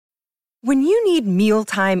When you need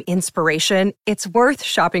mealtime inspiration, it's worth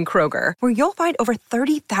shopping Kroger, where you'll find over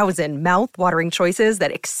 30,000 mouth-watering choices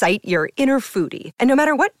that excite your inner foodie. And no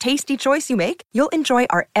matter what tasty choice you make, you'll enjoy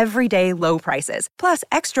our everyday low prices, plus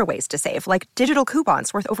extra ways to save, like digital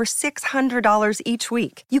coupons worth over $600 each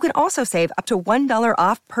week. You can also save up to $1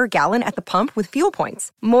 off per gallon at the pump with fuel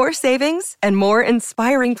points. More savings and more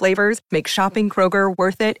inspiring flavors make shopping Kroger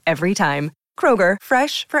worth it every time. Kroger,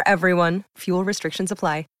 fresh for everyone. Fuel restrictions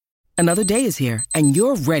apply. Another day is here, and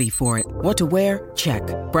you're ready for it. What to wear? Check.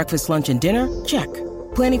 Breakfast, lunch, and dinner? Check.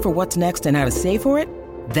 Planning for what's next and how to save for it?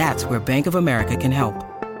 That's where Bank of America can help.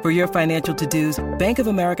 For your financial to-dos, Bank of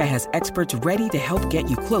America has experts ready to help get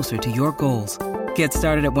you closer to your goals. Get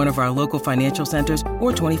started at one of our local financial centers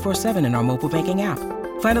or 24/7 in our mobile banking app.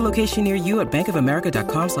 Find a location near you at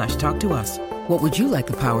bankofamerica.com/talktous. What would you like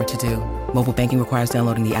the power to do? Mobile banking requires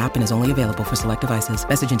downloading the app and is only available for select devices.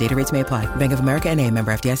 Message and data rates may apply. Bank of America N.A.,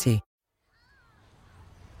 member FDIC.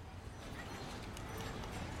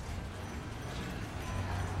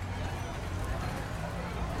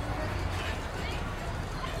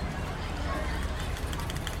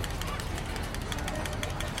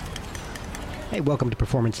 Hey, welcome to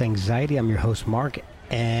Performance Anxiety. I'm your host, Mark.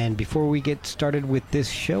 And before we get started with this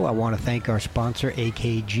show, I want to thank our sponsor,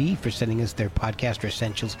 AKG, for sending us their Podcaster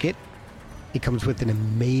Essentials kit. It comes with an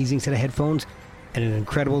amazing set of headphones and an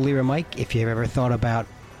incredible Lyra mic. If you've ever thought about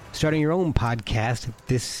starting your own podcast,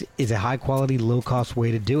 this is a high-quality, low-cost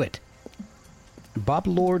way to do it. Bob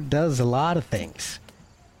Lord does a lot of things.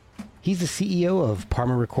 He's the CEO of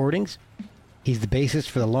Parma Recordings. He's the bassist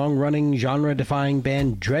for the long-running, genre-defying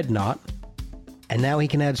band Dreadnought. And now he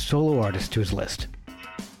can add solo artists to his list.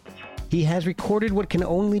 He has recorded what can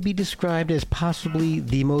only be described as possibly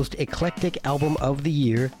the most eclectic album of the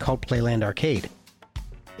year, called Playland Arcade.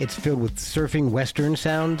 It's filled with surfing western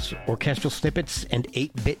sounds, orchestral snippets, and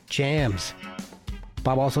 8-bit jams.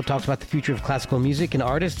 Bob also talks about the future of classical music and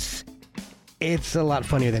artists. It's a lot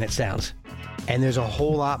funnier than it sounds. And there's a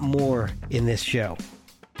whole lot more in this show.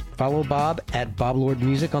 Follow Bob at Bob Lord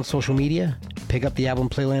Music on social media. Pick up the album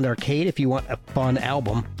Playland Arcade if you want a fun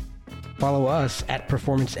album. Follow us at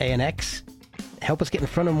Performance ANX. Help us get in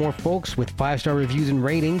front of more folks with 5-star reviews and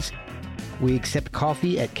ratings. We accept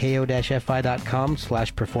coffee at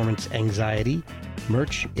ko-fi.com/performanceanxiety.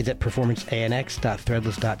 Merch is at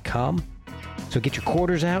performanceanx.threadless.com. So get your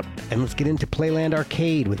quarters out and let's get into Playland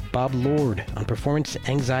Arcade with Bob Lord on Performance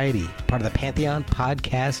Anxiety, part of the Pantheon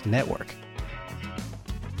Podcast Network.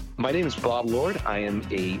 My name is Bob Lord. I am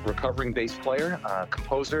a recovering bass player,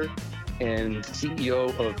 composer, and CEO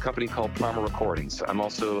of a company called Parma Recordings. I'm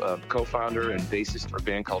also a co-founder and bassist for a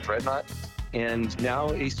band called Dreadnought, and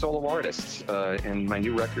now a solo artist. And my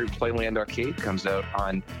new record, Playland Arcade, comes out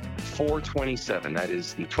on 4/27. That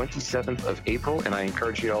is the 27th of April, and I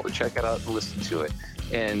encourage you all to check it out and listen to it.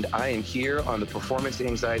 And I am here on the Performance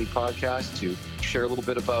Anxiety Podcast to share a little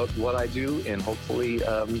bit about what I do, and hopefully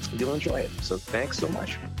you'll enjoy it. So thanks so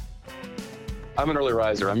much. I'm an early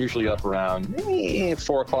riser. I'm usually up around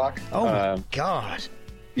 4 o'clock. Oh my God.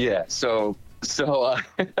 Yeah. So by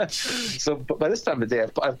this time of the day,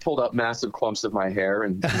 I've pulled out massive clumps of my hair,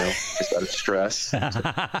 and just out of stress, so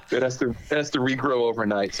it has to regrow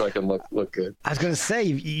overnight so I can look good. I was going to say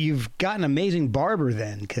you've got an amazing barber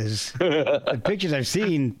then, because the pictures I've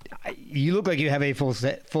seen, you look like you have a full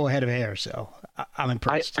head of hair. So I'm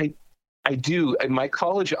impressed. I do. In my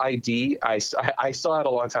college ID, I saw it a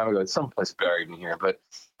long time ago. It's someplace buried in here, but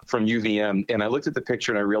from UVM. And I looked at the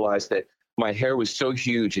picture and I realized that my hair was so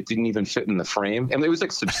huge, it didn't even fit in the frame. And it was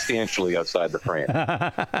like substantially outside the frame.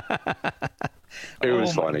 It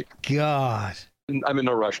was funny. God. I'm in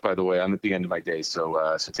no rush, by the way. I'm at the end of my day,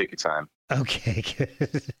 so take your time. Okay, good.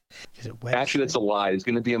 Is it wet? Actually, that's a lie. There's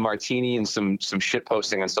going to be a martini and some shit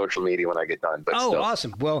posting on social media when I get done. But still.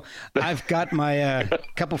 Awesome. Well, I've got my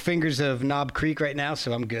couple fingers of Knob Creek right now,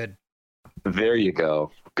 so I'm good. There you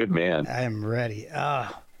go. Good man. I am ready.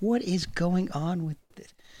 What is going on with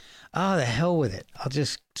this? The hell with it.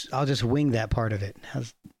 I'll just wing that part of it.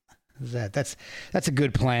 How's that? That's a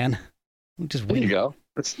good plan. Just wing. There you go.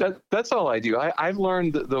 That's all I do. I've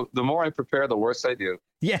learned that the more I prepare, the worse I do.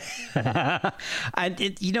 Yeah.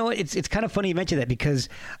 It's kind of funny you mention that, because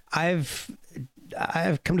I've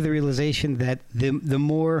come to the realization that the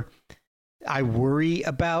more I worry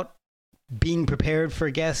about being prepared for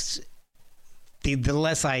guests, the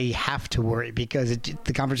less I have to worry, because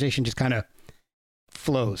the conversation just kind of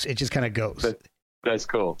flows. It just kind of goes. That's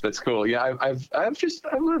cool. Yeah, I've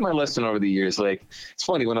learned my lesson over the years. Like, it's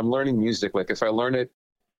funny when I'm learning music. Like, if I learn it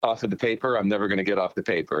off of the paper, I'm never going to get off the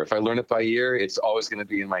paper. If I learn it by ear, it's always going to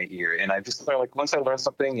be in my ear. And I just learned, like, once I learn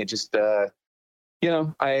something, it just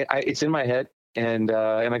I it's in my head, and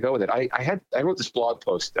I go with it. I wrote this blog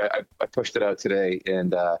post. I pushed it out today,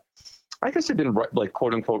 and I guess I've been like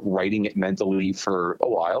quote unquote writing it mentally for a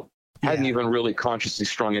while. Yeah. Hadn't even really consciously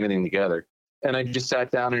strung anything together, and I just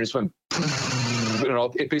sat down and just went.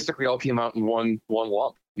 It basically all came out in one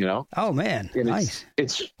lump. Oh man, and nice.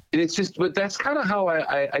 It's just, but that's kind of how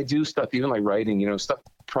I do stuff. Even like writing, stuff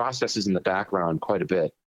processes in the background quite a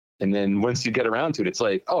bit. And then once you get around to it, it's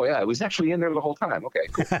like, oh yeah, it was actually in there the whole time. Okay,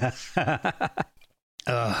 cool.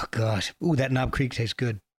 Oh gosh. Ooh, that Knob Creek tastes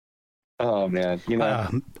good. Oh man.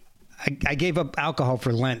 I gave up alcohol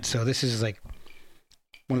for Lent, so this is like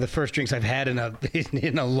one of the first drinks I've had in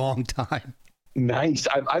a long time. Nice.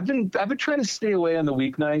 I've been trying to stay away on the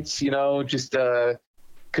weeknights, just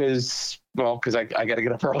because I got to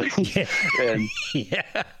get up early. Yeah. And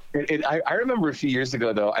yeah. I remember a few years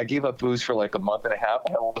ago though, I gave up booze for like a month and a half.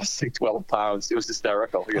 I lost like 12 pounds. It was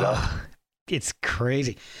hysterical, It's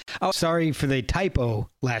crazy. Oh, sorry for the typo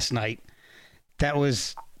last night. That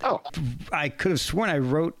was. Oh, I could have sworn I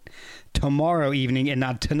wrote tomorrow evening and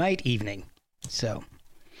not tonight evening. So.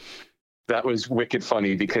 That was wicked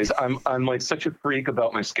funny because I'm like such a freak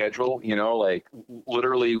about my schedule, like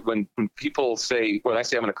literally when people say, when I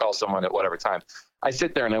say I'm going to call someone at whatever time, I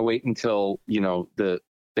sit there and I wait until,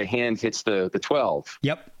 the hand hits the 12.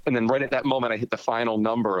 Yep. And then right at that moment, I hit the final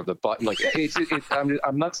number of the button. Like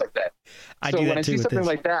I'm nuts like that. I do that when I too see something this.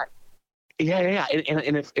 like that, yeah.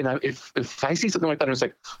 And if I see something like that, it's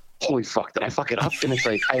like, holy fuck, did I fuck it up? And it's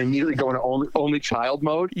like, I immediately go into only child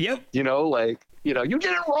mode. Yep. You did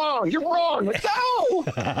it wrong. You're wrong. Like, no.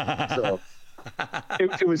 So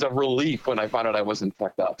it was a relief when I found out I wasn't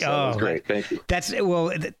fucked up. So it was great. Thank you.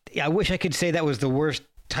 I wish I could say that was the worst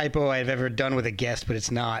typo I've ever done with a guest, but it's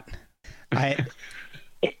not.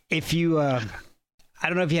 If you, I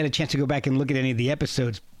don't know if you had a chance to go back and look at any of the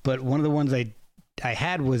episodes, but one of the ones I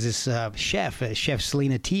had was this chef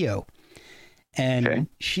Selena Tio, and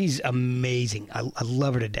she's amazing. I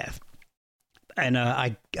love her to death, and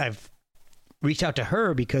I've reached out to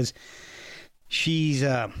her because she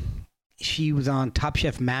was on Top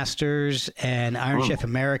Chef Masters and Iron Chef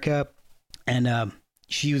America, and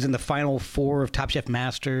she was in the final 4 of Top Chef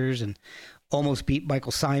Masters and almost beat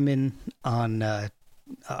Michael Simon on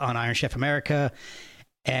Iron Chef America.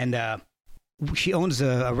 And she owns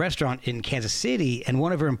a restaurant in Kansas City, and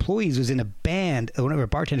one of her employees was in a band. One of her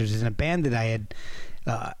bartenders was in a band that I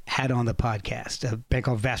had on the podcast, a band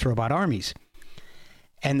called Vast Robot Armies.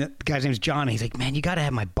 And the guy's name is John. And he's like, man, you got to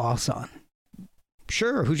have my boss on.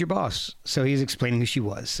 Sure, who's your boss? So he's explaining who she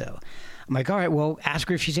was. So I'm like, all right, well, ask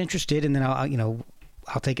her if she's interested, and then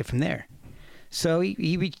I'll take it from there. So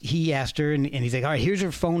he asked her, and he's like, all right, here's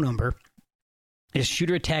her phone number. Just shoot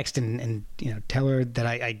her a text and tell her that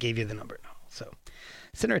I gave you the number. So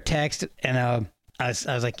sent her a text, and I was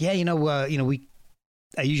like, yeah,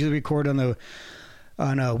 I usually record on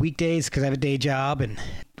weekdays because I have a day job, and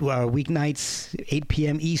weeknights 8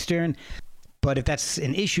 p.m. Eastern. But if that's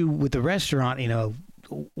an issue with the restaurant,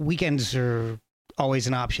 weekends are always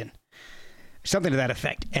an option. Something to that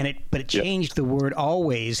effect. But it changed the word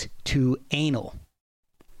always to anal.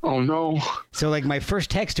 Oh no. So like my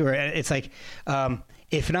first text to her, it's like,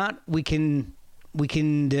 if not, we can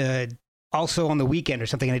also on the weekend or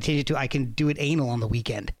something. And I changed it to, I can do it anal on the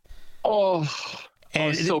weekend. And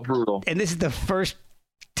it's so brutal. And this is the first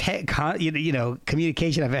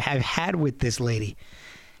communication I've had with this lady.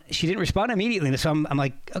 She didn't respond immediately. So I'm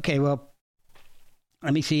like, okay, well,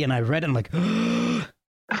 let me see. And I read it. I'm like,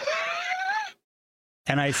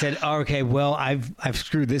 and I said, oh, okay, well, I've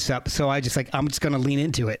screwed this up. So I'm just going to lean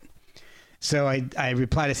into it. So I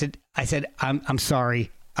replied. I said, I'm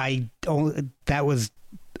sorry. That was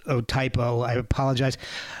a typo. I apologize.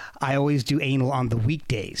 I always do anal on the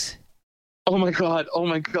weekdays. Oh my God.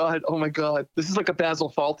 This is like a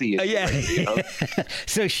Basil Fawlty issue. Yeah.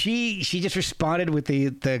 So she just responded with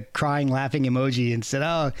the crying, laughing emoji and said,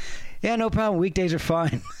 oh, yeah, no problem. Weekdays are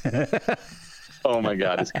fine. Oh my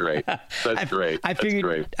God, it's great. That's great. I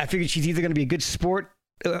figured she's either going to be a good sport.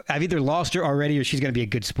 I've either lost her already or she's going to be a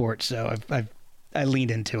good sport. So I leaned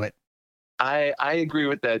into it. I agree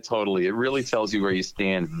with that totally. It really tells you where you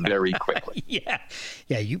stand very quickly. Yeah.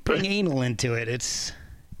 You bring anal into it. It's,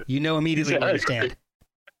 immediately where you stand.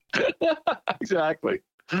 Exactly.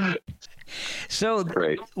 So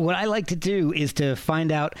great. What I like to do is to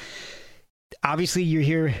find out, obviously you're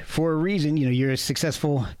here for a reason. You're a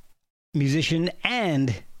successful musician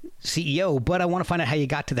and CEO, but I want to find out how you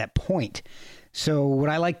got to that point. So what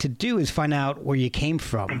I like to do is find out where you came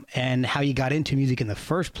from and how you got into music in the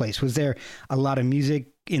first place. Was there a lot of music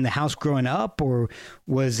in the house growing up, or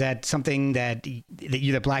was that something that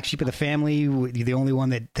you're the black sheep of the family? You're the only one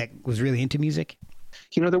that was really into music?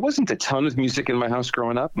 There wasn't a ton of music in my house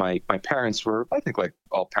growing up. My parents were, I think, like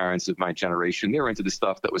all parents of my generation, they were into the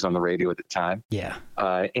stuff that was on the radio at the time. Yeah.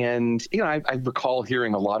 And I recall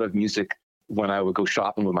hearing a lot of music when I would go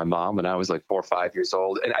shopping with my mom when I was like 4 or 5 years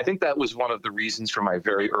old. And I think that was one of the reasons for my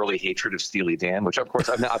very early hatred of Steely Dan, which of course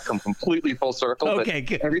I've come completely full circle. Okay, but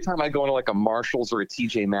good. Every time I go into like a Marshall's or a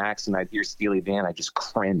TJ Maxx and I'd hear Steely Dan, I just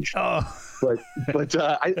cringe. Oh. But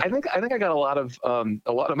I think I got a lot of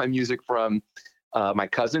my music from my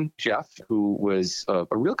cousin, Jeff, who was a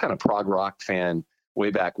real kind of prog rock fan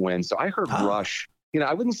way back when. So I heard Rush.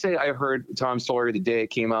 I wouldn't say I heard Tom Sawyer the day it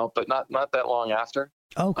came out, but not that long after.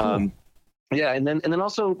 Oh, cool. Yeah, and then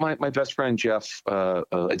also my best friend Jeff,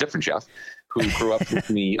 a different Jeff, who grew up with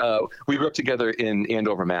me. We grew up together in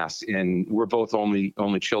Andover, Mass, and we're both only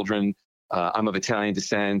children. I'm of Italian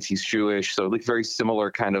descent. He's Jewish, so like very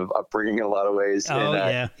similar kind of upbringing in a lot of ways. Oh,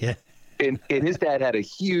 and, yeah. And his dad had a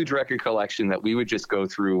huge record collection that we would just go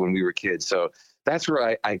through when we were kids. So that's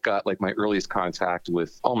where I got like my earliest contact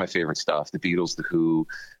with all my favorite stuff: the Beatles, the Who,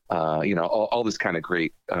 all this kind of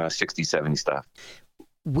great 60s, 70s stuff.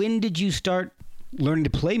 When did you start learning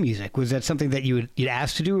to play music? Was that something that you'd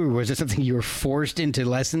asked to do, or was it something you were forced into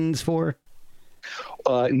lessons for?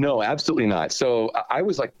 No, absolutely not. So I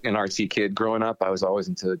was like an artsy kid growing up. I was always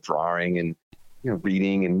into drawing and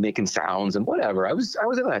reading and making sounds and whatever. I was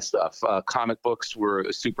into that stuff. Comic books were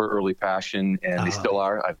a super early passion, and they still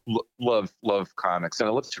are. I love comics, and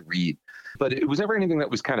I love to read. But it was never anything that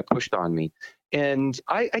was kind of pushed on me. And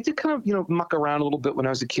I did kind of, muck around a little bit when I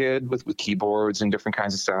was a kid with keyboards and different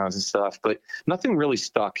kinds of sounds and stuff, but nothing really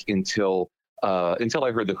stuck until I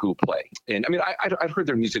heard the Who play. And I mean, I'd heard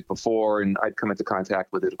their music before and I'd come into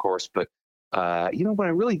contact with it, of course, but when I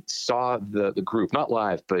really saw the group, not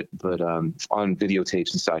live, but on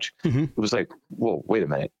videotapes and such, mm-hmm. It was like, whoa, wait a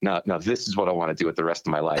minute. Now this is what I want to do with the rest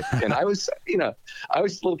of my life. And I was a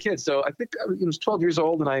little kid. So I think I was 12 years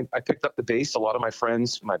old and I picked up the bass. A lot of my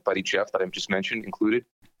friends, my buddy Jeff that I've just mentioned included,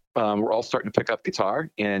 were all starting to pick up guitar.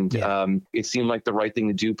 And it seemed like the right thing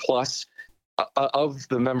to do. Plus, of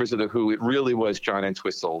the members of the Who, it really was John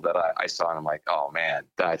Entwistle that I saw. And I'm like, oh man,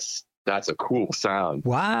 that's a cool sound.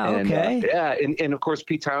 Wow. And, okay. And of course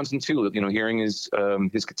Pete Townsend too. Hearing his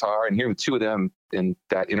guitar and hearing the two of them in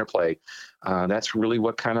that interplay, that's really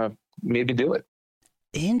what kind of made me do it.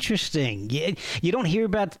 Interesting. Yeah, you don't hear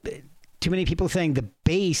about too many people saying the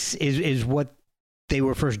bass is what they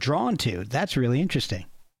were first drawn to. That's really interesting.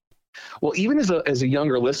 Well, even as a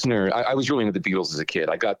younger listener, I was really into the Beatles as a kid.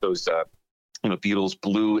 I got those Beatles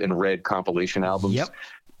blue and red compilation albums. Yep.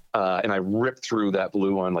 And I ripped through that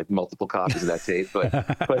blue on like multiple copies of that tape.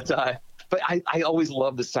 But I always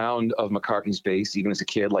loved the sound of McCartney's bass, even as a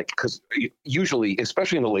kid, because usually,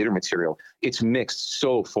 especially in the later material, it's mixed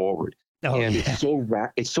so forward. Oh, and yeah.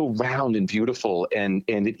 it's so round and beautiful, and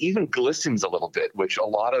it even glistens a little bit, which a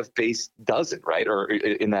lot of bass doesn't, right? Or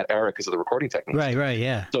in that era because of the recording techniques. Right,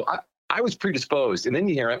 yeah. So I was predisposed, and then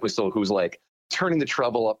you hear Entwistle, who's like turning the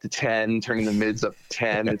treble up to 10, turning the mids up to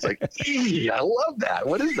 10. It's like, I love that.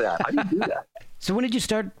 What is that? How do you do that? So when did you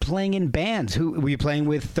start playing in bands? Who were you playing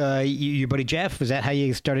with? Your buddy Jeff? Was that how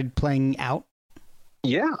you started playing out?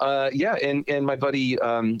 Yeah. And my buddy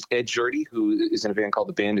Ed Jurdy, who is in a band called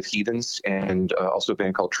the Band of Heathens, and also a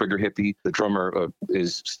band called Trigger Hippie. The drummer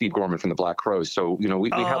is Steve Gorman from the Black Crowes. So we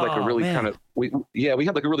had like a really we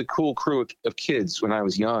had like a really cool crew of kids when I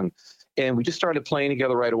was young, and we just started playing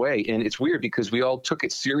together right away. And it's weird because we all took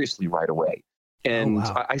it seriously right away. And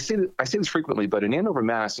wow. I say this frequently, but in Andover,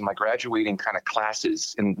 Mass, in my graduating kind of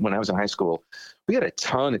classes, and when I was in high school, we had a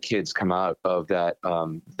ton of kids come out of that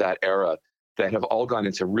era that have all gone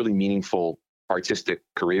into really meaningful artistic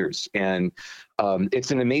careers. And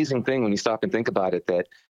it's an amazing thing when you stop and think about it, that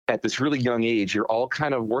at this really young age, you're all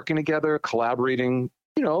kind of working together, collaborating,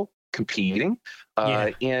 competing.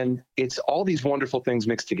 And it's all these wonderful things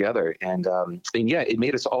mixed together. And it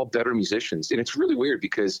made us all better musicians. And it's really weird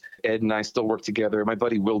because Ed and I still work together. My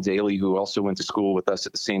buddy Will Daly, who also went to school with us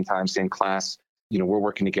at the same time, same class, we're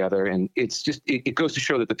working together, and it's just, it goes to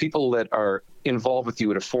show that the people that are involved with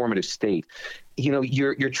you at a formative state,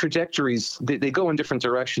 your trajectories, they go in different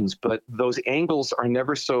directions, but those angles are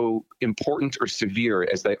never so important or severe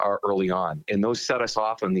as they are early on. And those set us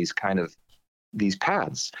off on these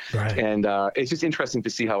paths. Right. And it's just interesting to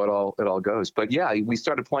see how it all goes. But yeah, we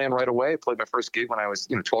started playing right away. I played my first gig when I was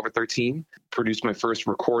 12 or 13, produced my first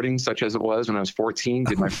recording, such as it was, when I was 14,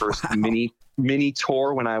 did my first mini mini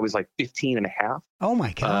tour when I was like 15 and a half. Oh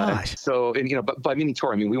my gosh. And but by mini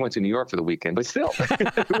tour, I mean, we went to New York for the weekend, but still,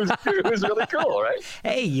 it was really cool, right?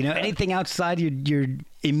 Hey, anything outside your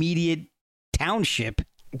immediate township.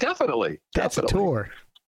 Definitely. That's a tour.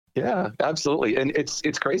 Yeah, absolutely. And it's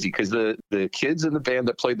crazy because the kids in the band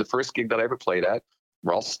that played the first gig that I ever played at,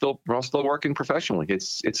 we're all still working professionally.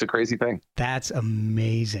 It's a crazy thing. That's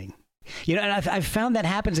amazing. And I've found that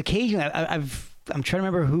happens occasionally. I'm trying to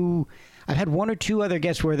remember who. I've had one or two other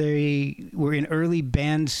guests where they were in early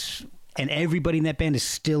bands and everybody in that band is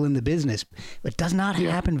still in the business. It does not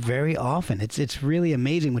happen very often. It's really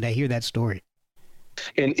amazing when I hear that story.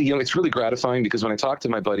 And, it's really gratifying because when I talk to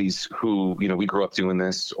my buddies who, we grew up doing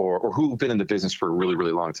this or who've been in the business for a really,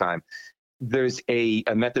 really long time, there's a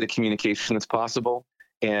method of communication that's possible.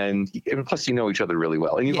 And plus, each other really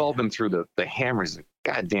well. And you've all been through the hammers of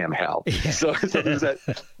goddamn hell. Yeah. So there's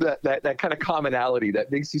that kind of commonality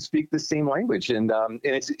that makes you speak the same language. And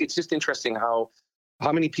it's just interesting how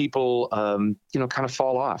many people, kind of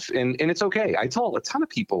fall off. And it's okay. I tell a ton of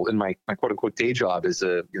people in my quote unquote day job as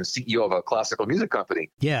a CEO of a classical music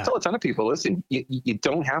company. Yeah. I tell a ton of people, listen, you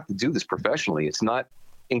don't have to do this professionally. It's not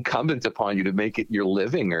incumbent upon you to make it your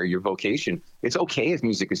living or your vocation. It's okay if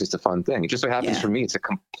music is just a fun thing. It just so happens for me, it's a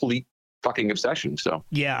complete fucking obsession. So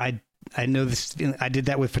yeah, I know this. I did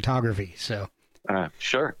that with photography. So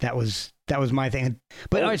sure, that was my thing.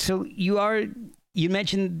 But all right, so you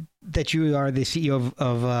mentioned that you are the CEO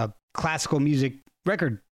of classical music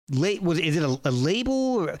record. Is it a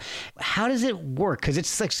label? Or how does it work? Because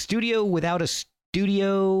it's like studio without a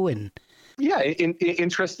studio and. Yeah,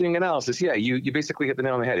 interesting analysis. Yeah, you basically hit the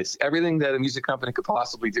nail on the head. It's everything that a music company could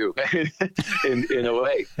possibly do in a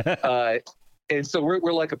way. And so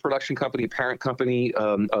we're like a production company, parent company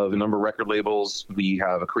of a number of record labels. We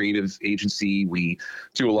have a creative agency. We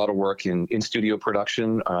do a lot of work in studio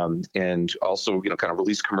production and also, kind of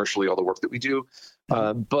release commercially all the work that we do.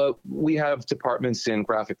 But we have departments in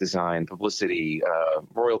graphic design, publicity,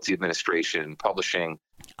 royalty administration, publishing.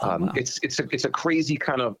 Wow. It's a crazy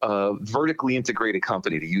kind of vertically integrated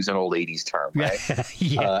company, to use an old 80s term, right?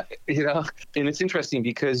 And it's interesting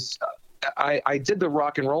because I did the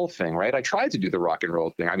rock and roll thing, right? I tried to do the rock and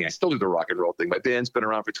roll thing. I mean, I still do the rock and roll thing. My band's been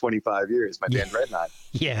around for 25 years, my band Red Knot.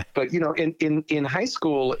 Yeah. But, in high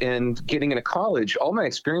school and getting into college, all my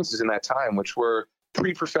experiences in that time, which were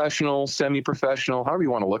pre-professional, semi-professional, however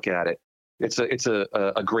you want to look at it, it's a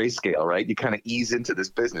grayscale, right? You kind of ease into this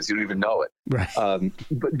business. You don't even know it. Right.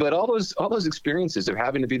 But all those experiences of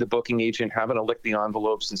having to be the booking agent, having to lick the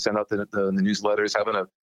envelopes and send out the newsletters, having to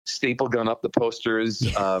staple gun up the posters,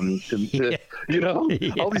 all these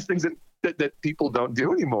things that people don't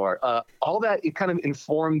do anymore. All that, it kind of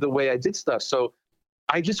informed the way I did stuff. So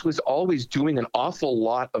I just was always doing an awful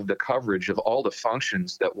lot of the coverage of all the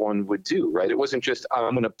functions that one would do, right? It wasn't just,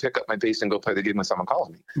 I'm going to pick up my bass and go play the gig when someone calls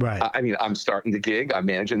me. Right. I mean, I'm starting the gig, I'm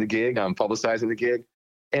managing the gig, I'm publicizing the gig.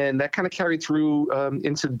 And that kind of carried through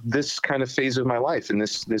into this kind of phase of my life in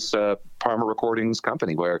this Parma Recordings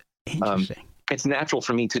company where it's natural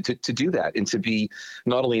for me to do that and to be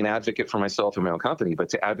not only an advocate for myself and my own company, but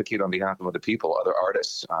to advocate on behalf of other people, other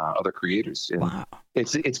artists, other creators. And wow.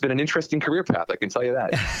 It's been an interesting career path, I can tell you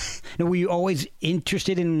that. Now, were you always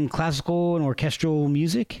interested in classical and orchestral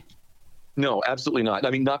music? No, absolutely not.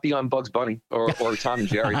 I mean, not beyond Bugs Bunny or Tom and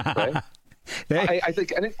Jerry, right? I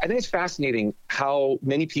think it's fascinating how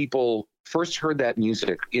many people first heard that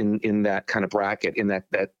music in that kind of bracket, in that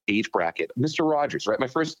age bracket. Mr. Rogers, right? My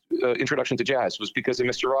first introduction to jazz was because of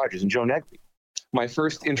Mr. Rogers and Joe Negri. My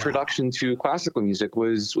first introduction to classical music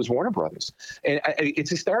was Warner Brothers. And it's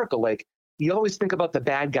hysterical. Like, you always think about the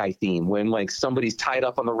bad guy theme when like somebody's tied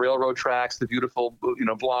up on the railroad tracks, the beautiful,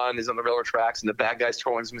 blonde is on the railroad tracks and the bad guy's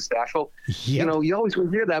twirling his mustache. Well, you always would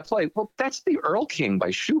hear that play. Well, that's the Earl King by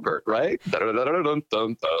Schubert, right?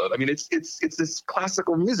 I mean, it's this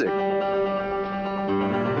classical music.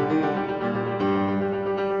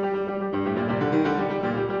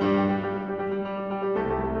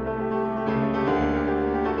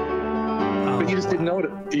 But you just didn't know it.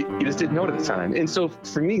 You just didn't know it at the time. And so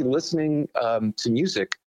for me, listening to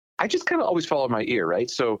music, I just kind of always followed my ear, right?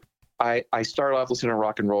 So I started off listening to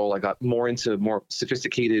rock and roll. I got more into more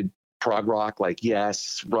sophisticated prog rock, like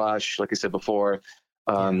Yes, Rush, like I said before.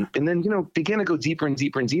 And then, began to go deeper and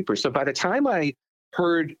deeper and deeper. So by the time I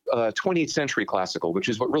heard 20th century classical, which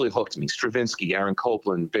is what really hooked me, Stravinsky, Aaron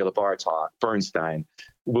Copland, Bela Bartok, Bernstein,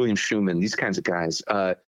 William Schumann, these kinds of guys.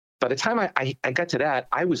 By the time I got to that,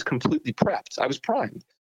 I was completely prepped. I was primed.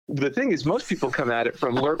 the thing is, most people come at it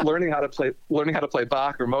from learning how to play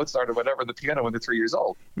Bach or Mozart or whatever on the piano when they're 3 years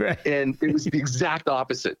old. Right. And it was the exact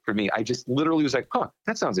opposite for me. I just literally was like,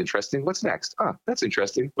 that sounds interesting. What's next? That's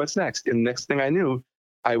interesting. What's next? And next thing I knew,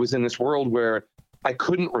 I was in this world where I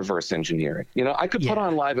couldn't reverse engineer it. You know, I could put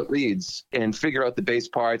on Live at Leeds and figure out the bass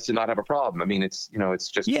parts and not have a problem. I mean, it's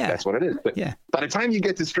just, that's what it is. But by the time you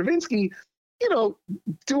get to Stravinsky, you know,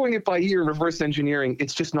 doing it by ear, reverse engineering,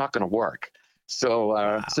 it's just not going to work.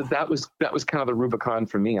 So, so that was kind of the Rubicon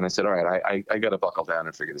for me. And I said, all right, I got to buckle down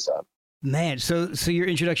and figure this out. Man, so your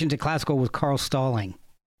introduction to classical was Carl Stalling.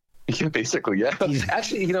 Yeah, basically, yeah.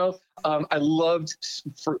 Actually, you know, I loved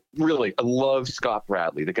Scott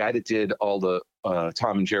Bradley, the guy that did all the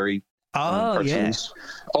Tom and Jerry cartoons,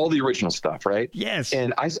 all the original stuff, right? Yes.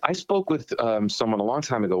 And I spoke with someone a long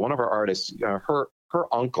time ago, one of our artists, her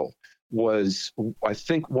uncle was, I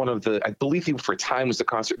think, I believe he for a time was the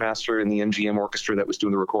concertmaster in the MGM orchestra that was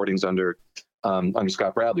doing the recordings under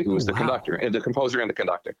Scott Bradley, who was the conductor and the composer and the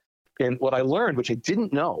conductor. And what I learned, which I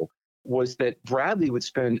didn't know, was that Bradley would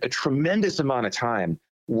spend a tremendous amount of time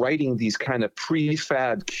writing these kind of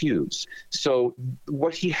prefab cues. So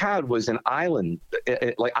what he had was an island,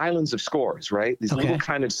 like islands of scores, right? These little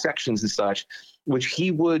kind of sections and such, which he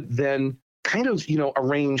would then kind of, you know,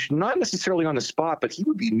 arrange, not necessarily on the spot, but he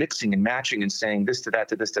would be mixing and matching and saying this to that,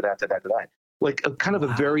 to this, to that, to that, to that. Like a kind of a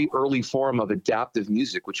very early form of adaptive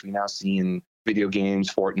music, which we now see in video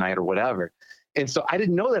games, Fortnite or whatever. And so I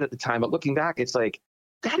didn't know that at the time, but looking back, it's like,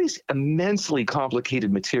 that is immensely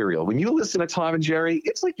complicated material. When you listen to Tom and Jerry,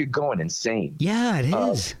 it's like you're going insane. Yeah, it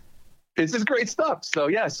is. It's just great stuff. So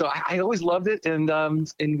yeah, so I always loved it, and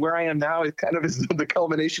where I am now, it kind of is the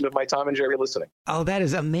culmination of my Tom and Jerry listening. Oh, that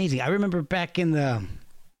is amazing. I remember back in the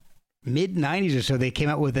mid '90s or so, they came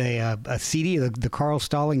out with a CD, the Carl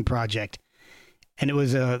Stalling Project, and it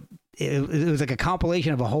was like a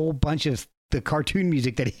compilation of a whole bunch of the cartoon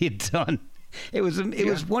music that he had done. It was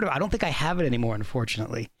wonderful. I don't think I have it anymore,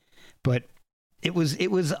 unfortunately, but it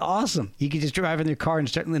was awesome. You could just drive in your car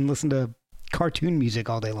and listen to cartoon music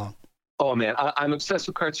all day long. Oh man, I'm obsessed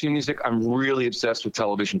with cartoon music. I'm really obsessed with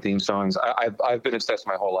television theme songs. I've been obsessed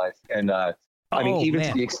my whole life, and I mean,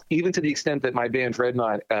 even to the extent that my band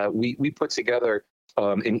Dreadnought, we put together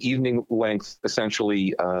an evening length,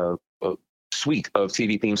 essentially, suite of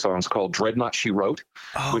TV theme songs called Dreadnought She Wrote,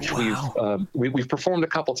 which we've performed a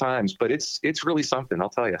couple times, but it's really something, I'll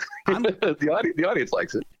tell you. The audience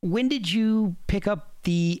likes it. When did you pick up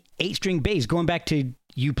the 8-string bass? Going back to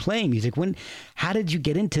you playing music, how did you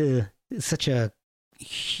get into such a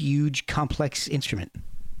huge, complex instrument?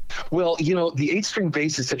 Well, you know, the 8-string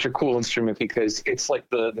bass is such a cool instrument because it's like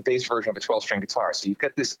the bass version of a 12-string guitar. So you've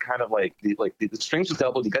got this kind of like the strings are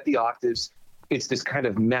doubled, you got the octaves. It's this kind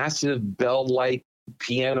of massive bell-like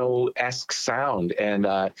piano-esque sound. And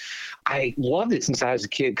I loved it since I was a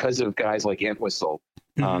kid because of guys like Entwistle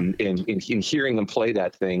and hearing them play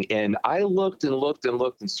that thing. And I looked and looked and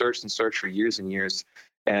looked and searched for years and years.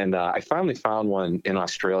 And I finally found one in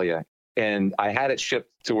Australia. And I had it shipped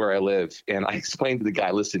to where I live. And I explained to the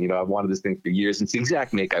guy, listen, you know, I've wanted this thing for years. And it's the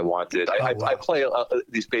exact make I wanted. I play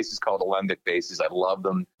these basses called Alembic basses. I love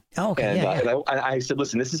them. Oh, okay. And I said,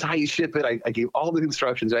 listen, this is how you ship it. I gave all the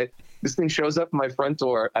instructions, right? This thing shows up at my front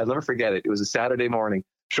door. I'll never forget it. It was a Saturday morning.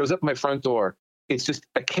 Shows up at my front door. It's just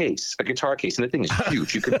a case, a guitar case. And the thing is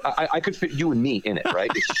huge. I could fit you and me in it,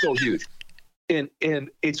 right? It's so huge. And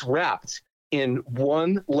it's wrapped in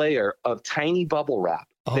one layer of tiny bubble wrap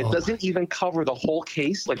that doesn't even cover the whole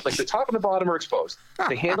case. Like the top and the bottom are exposed.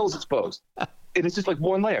 The handle's exposed. And it's just like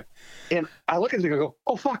one layer. And I look at it and I go,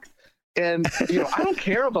 oh, fuck. And, you know, I don't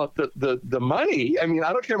care about the money. I mean,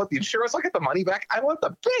 I don't care about the insurance. I'll get the money back. I want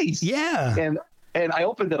the bass. Yeah. And I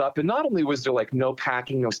opened it up, and not only was there like no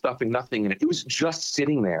packing, no stuffing, nothing in it, it was just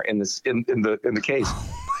sitting there in the case.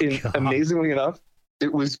 Amazingly enough,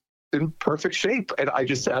 it was in perfect shape. And I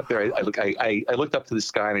just sat there. I looked up to the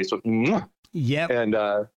sky and I just went, mwah. Yep. And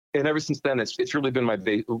ever since then, it's really been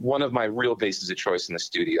one of my real basses of choice in the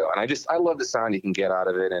studio. And I love the sound you can get out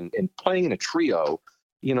of it. And playing in a trio,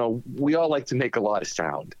 you know, we all like to make a lot of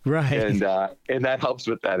sound, right? And that helps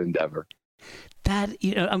with that endeavor. That,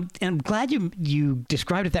 you know, I'm glad you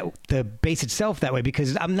described it the bass itself that way,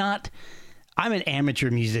 because I'm an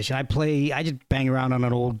amateur musician. I just bang around on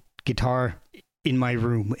an old guitar in my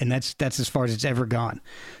room, and that's as far as it's ever gone.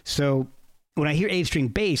 So when I hear 8-string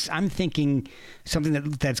bass, I'm thinking something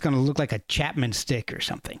that's going to look like a Chapman stick or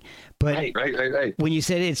something. But right. When you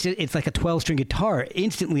said it's like a 12-string guitar,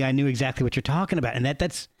 instantly I knew exactly what you're talking about. And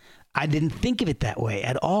that's I didn't think of it that way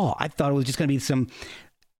at all. I thought it was just going to be some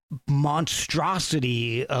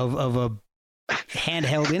monstrosity of a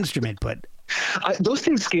handheld instrument, but Those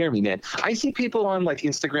things scare me, man. I see people on like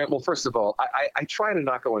Instagram. Well, first of all, I try to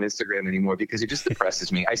not go on Instagram anymore because it just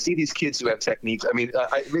depresses me. I see these kids who have techniques. I mean,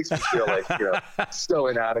 it makes me feel like, so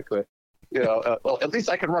inadequate. Well, at least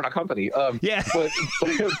I can run a company. Yeah.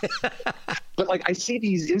 But like I see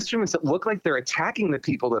these instruments that look like they're attacking the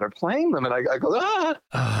people that are playing them, and I go,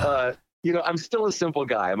 I'm still a simple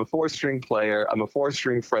guy. I'm a 4-string player. I'm a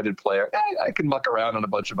 4-string fretted player. I can muck around on a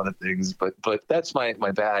bunch of other things, but that's my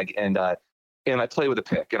bag. And I play with a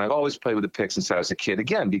pick, and I've always played with a pick since I was a kid.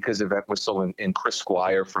 Again, because of Entwistle and Chris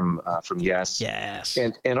Squire from Yes,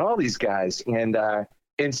 and all these guys,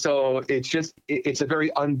 and so it's a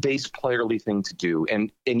very unbass playerly thing to do.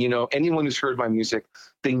 And anyone who's heard my music,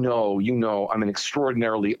 they know, I'm an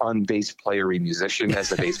extraordinarily unbass playery musician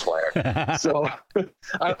as a bass player. So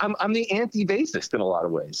I'm the anti-bassist in a lot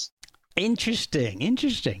of ways.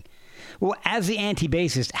 Interesting. Well, as the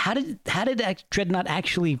anti-bassist, how did Dreadnought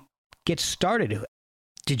actually get started?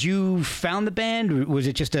 Did you found the band? Or was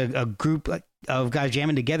it just a group of guys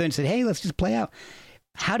jamming together and said, hey, let's just play out?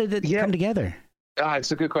 How did it come together?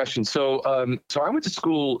 It's a good question. So I went to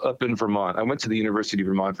school up in Vermont. I went to the University of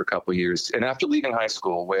Vermont for a couple of years. And after leaving high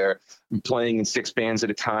school, where I'm playing in 6 bands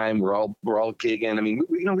at a time, we're all gigging. I mean,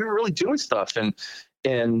 we were really doing stuff. And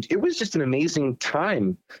it was just an amazing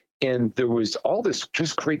time. And there was all this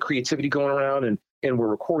just great creativity going around, and we're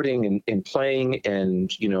recording and playing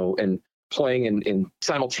and playing and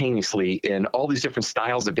simultaneously in all these different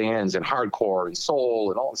styles of bands and hardcore and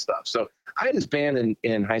soul and all this stuff. So I had this band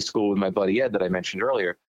in high school with my buddy Ed that I mentioned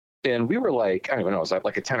earlier. And we were like, I don't know, it was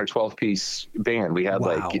like a 10 or 12 piece band. We had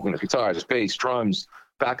guitars, bass, drums,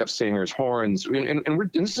 backup singers, horns. And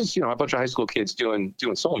this is, a bunch of high school kids doing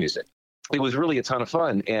soul music. It was really a ton of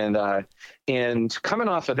fun. And coming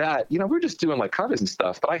off of that, we were just doing like covers and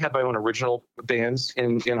stuff, but I had my own original bands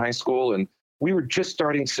in high school, and we were just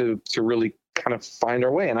starting to really kind of find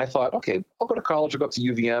our way. And I thought, okay, I'll go to college, I'll go up to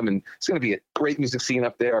UVM, and it's going to be a great music scene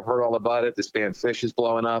up there. I've heard all about it. This band Fish is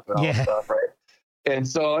blowing up and all that stuff, right? And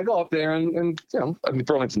so I go up there and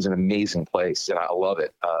Burlington's an amazing place, and I love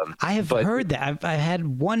it. I have heard that. I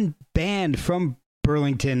had one band from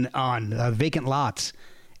Burlington on Vacant Lots,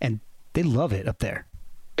 and they love it up there.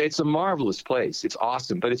 It's a marvelous place. It's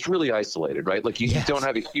awesome, but it's really isolated, right? Like you don't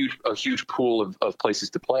have a huge pool of places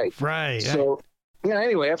to play. Right. So,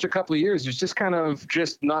 anyway, after a couple of years, it was just kind of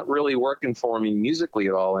not really working for me musically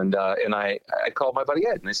at all. And I called my buddy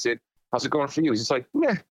Ed and I said, how's it going for you? He's just like,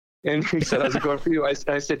 meh. And he said, how's it going for you? I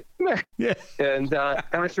said, meh. Yeah. And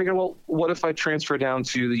I figured, well, what if I transfer down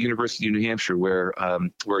to the University of New Hampshire where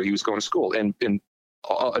he was going to school? And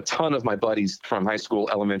a ton of my buddies from high school,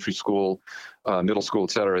 elementary school, middle school, et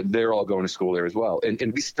cetera, they're all going to school there as well.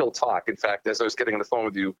 And we still talk. In fact, as I was getting on the phone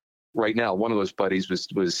with you right now, one of those buddies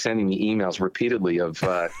was sending me emails repeatedly of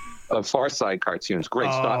Far Side cartoons.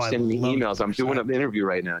 Great, stop sending me emails. I'm doing an interview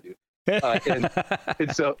right now, dude.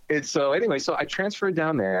 And so anyway, so I transferred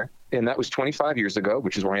down there, and that was 25 years ago,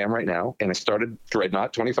 which is where I am right now. And I started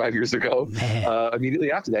Dreadnought 25 years ago,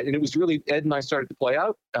 immediately after that. And it was really, Ed and I started to play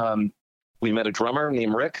out. We met a drummer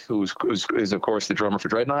named Rick, who is of course the drummer for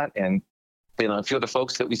Dreadnought, and a few other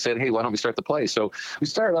folks that we said, hey, why don't we start the play? So we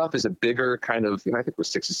started off as a bigger kind of, I think we're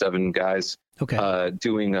 6 or 7 guys,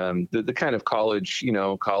 doing the kind of college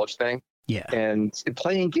thing. Yeah. And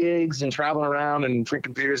playing gigs and traveling around and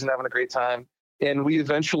drinking beers and having a great time. And we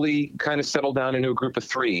eventually kind of settled down into a group of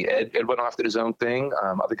 3. Ed went off did his own thing.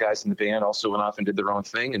 Other guys in the band also went off and did their own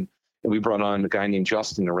thing. And we brought on a guy named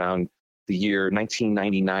Justin around the year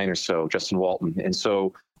 1999 or so, Justin Walton. And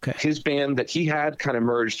so his band that he had kind of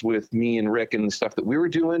merged with me and Rick and the stuff that we were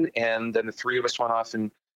doing. And then the 3 of us went off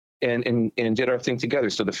and did our thing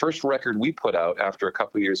together. So the first record we put out after a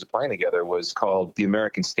couple of years of playing together was called The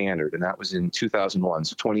American Standard. And that was in 2001.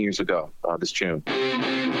 So 20 years ago, this June.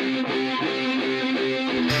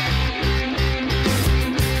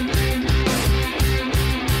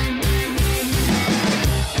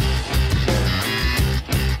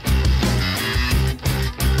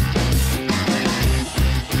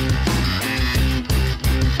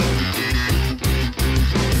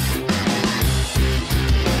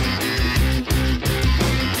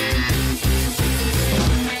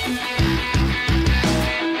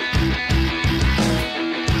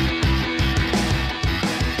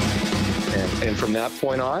 From that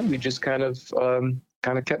point on, we just kind of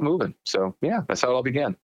kept moving. So yeah, that's how it all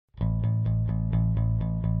began.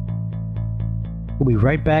 We'll be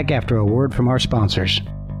right back after a word from our sponsors.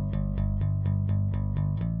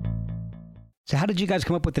 So how did you guys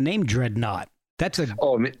come up with the name Dreadnought? That's a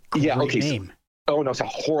great name. No, it's a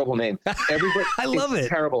horrible name. Everybody, I love it.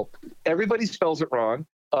 Terrible. Everybody spells it wrong.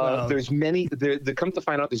 There's many. Come to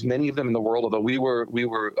find out, there's many of them in the world. Although we were,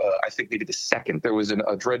 I think maybe the second. There was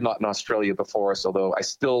a dreadnought in Australia before us. Although I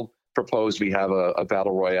still propose we have a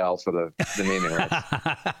battle royale for the naming rights.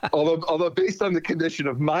 although based on the condition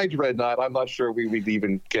of my dreadnought, I'm not sure we would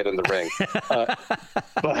even get in the ring.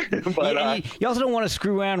 You also don't want to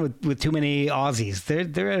screw around with too many Aussies.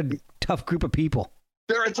 They're a tough group of people.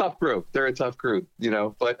 They're a tough group. But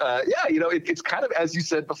it's kind of, as you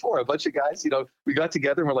said before, a bunch of guys, we got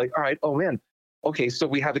together and we're like, all right, oh man, okay, so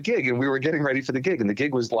we have a gig, and we were getting ready for the gig, and the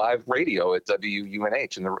gig was live radio at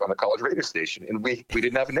WUNH on the college radio station, and we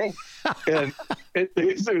didn't have a name, and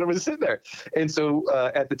it was sitting there. And so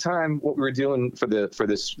at the time, what we were doing for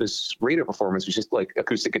this radio performance was just like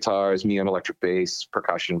acoustic guitars, me on electric bass,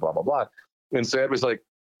 percussion, blah blah blah. And so Ed was like,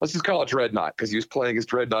 let's just call it Dreadnought, because he was playing his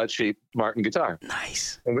Dreadnought-shaped Martin guitar.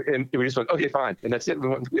 Nice. And we just went, okay, fine, and that's it.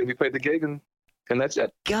 We played the gig, and that's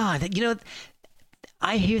it. God,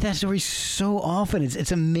 I hear that story so often.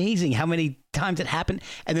 It's amazing how many times it happened,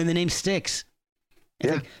 and then the name sticks.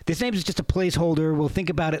 It's like, this name is just a placeholder. We'll think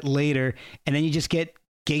about it later, and then you just get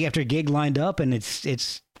gig after gig lined up, and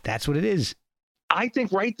that's what it is. I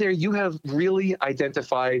think right there you have really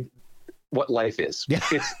identified what life is. Yeah.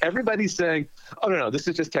 It's everybody's saying, oh, no, this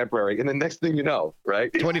is just temporary. And the next thing you know,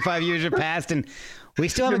 right? 25 years are passed, and we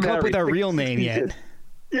still haven't come up with our real name yet.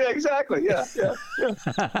 Yeah, exactly. Yeah.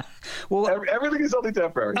 Well, everything is only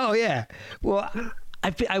temporary. Oh, yeah. Well,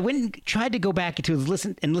 I went and tried to go back to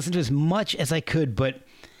listen to as much as I could, but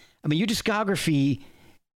I mean, your discography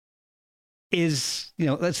is,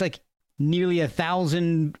 that's like nearly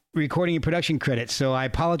 1,000 recording and production credits. So I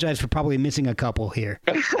apologize for probably missing a couple here.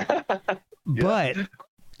 But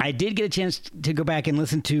I did get a chance to go back and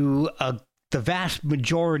listen to the vast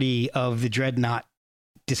majority of the Dreadnought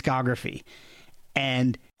discography.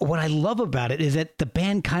 And what I love about it is that the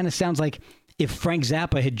band kind of sounds like if Frank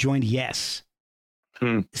Zappa had joined Yes.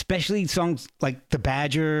 Especially songs like The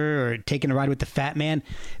Badger or Taking a Ride with the Fat Man.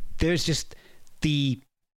 There's just the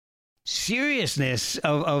seriousness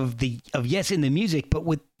of Yes in the music, but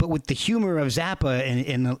with the humor of Zappa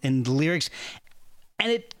in the lyrics,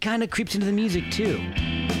 and it kind of creeps into the music too.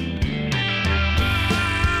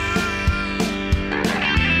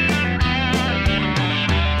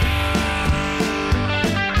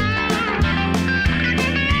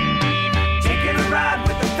 Taking a ride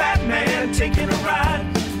with the fat man, taking a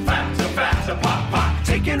ride, fat to pop pop.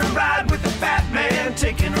 Taking a ride with the fat man,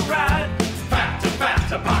 taking a ride, fat to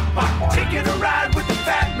pop pop. Taking a ride with the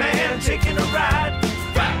fat man, taking a ride,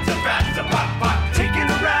 fat to pop pop. Taking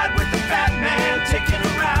a ride with the fat man, taking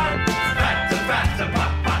a ride, fat to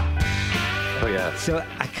pop pop. Oh yeah. So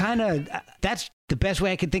I kind of, that's the best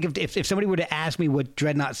way I could think of. If somebody were to ask me what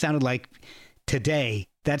Dreadnought sounded like today,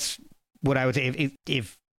 that's what I would say.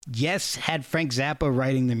 If Yes had Frank Zappa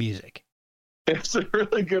writing the music. It's a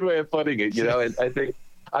really good way of putting it, and I think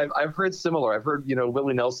I've heard similar. I've heard,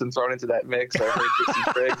 Willie Nelson thrown into that mix. I've heard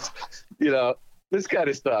Dixie Briggs, this kind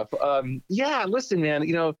of stuff. Listen, man,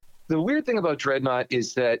 the weird thing about Dreadnought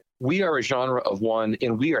is that we are a genre of one,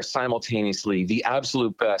 and we are simultaneously the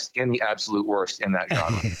absolute best and the absolute worst in that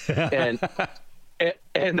genre.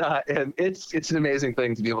 and it's an amazing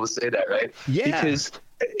thing to be able to say that, right? Yeah. Because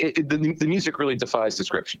the music really defies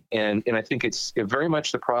description, and I think it's very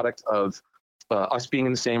much the product of us being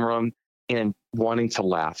in the same room and wanting to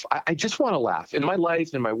laugh. I just want to laugh in my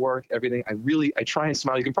life, in my work, everything. I try and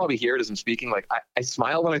smile. You can probably hear it as I'm speaking. Like I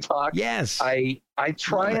smile when I talk. Yes. I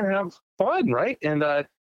try and have fun, right?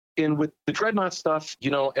 And with the Dreadnought stuff,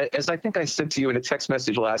 as I think I said to you in a text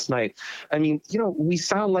message last night, I mean, we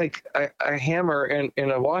sound like a hammer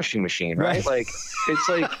in a washing machine, right? Like it's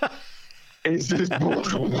like it's just.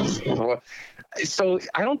 So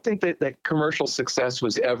I don't think that commercial success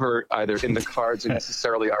was ever either in the cards or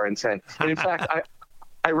necessarily our intent. And in fact,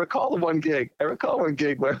 I recall one gig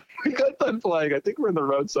where we got done playing. I think we're in the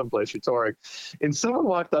road someplace, you're touring, and someone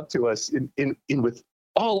walked up to us in with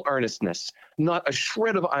all earnestness, not a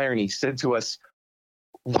shred of irony, said to us,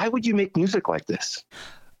 "Why would you make music like this?"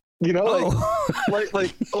 If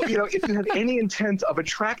you had any intent of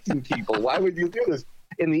attracting people, why would you do this?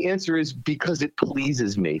 And the answer is because it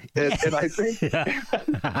pleases me. And I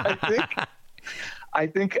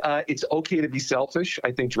think it's okay to be selfish.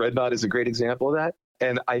 I think Dreadnought is a great example of that.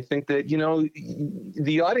 And I think that,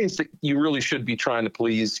 the audience that you really should be trying to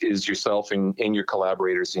please is yourself and your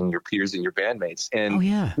collaborators and your peers and your bandmates. And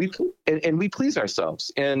we please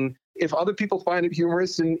ourselves. And if other people find it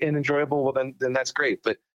humorous and enjoyable, well, then that's great.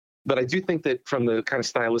 But I do think that from the kind of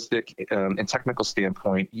stylistic and technical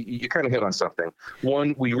standpoint, you kind of hit on something.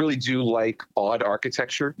 One, we really do like odd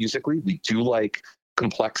architecture musically. We do like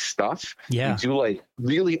complex stuff. Yeah. We do like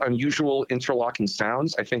really unusual interlocking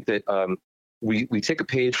sounds. I think that we take a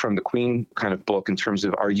page from the Queen kind of book in terms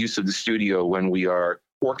of our use of the studio when we are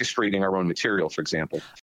orchestrating our own material, for example.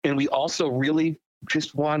 And we also really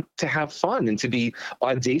just want to have fun and to be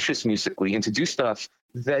audacious musically and to do stuff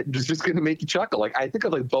that is just going to make you chuckle. Like I think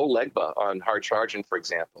of like Bo Legba on Hard Chargin', for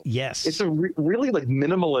example. Yes. It's a really like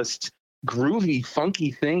minimalist, groovy,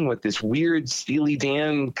 funky thing with this weird Steely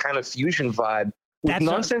Dan kind of fusion vibe with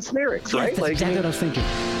nonsense lyrics, right? That's like exactly what I was thinking.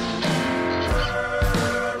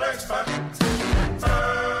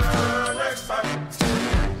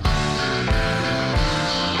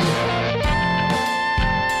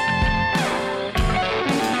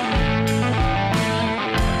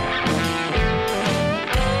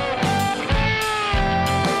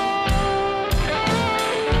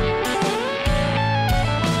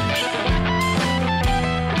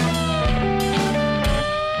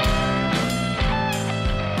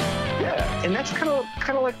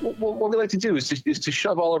 Kind of like what we like to do is to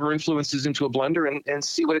shove all of our influences into a blender and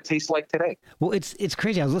see what it tastes like today. Well, it's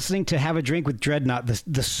crazy. I was listening to Have a Drink with Dreadnought,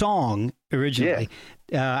 the song originally.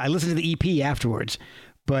 Yeah. I listened to the EP afterwards,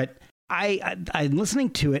 but I'm listening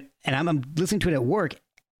to it, and I'm listening to it at work,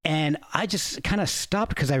 and I just kind of stopped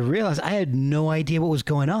because I realized I had no idea what was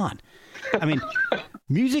going on. I mean,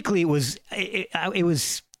 musically, it was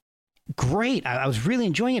great. I was really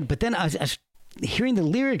enjoying it, but then I was hearing the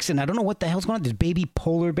lyrics, and I don't know what the hell's going on. There's baby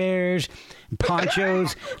polar bears,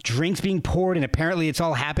 ponchos, drinks being poured, and apparently it's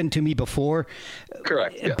all happened to me before.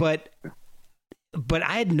 Correct. Yeah. But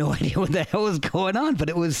I had no idea what the hell was going on. But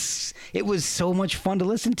it was so much fun to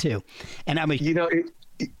listen to, and I was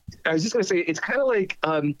just going to say, it's kind of like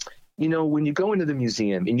when you go into the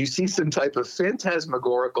museum and you see some type of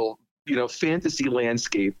phantasmagorical fantasy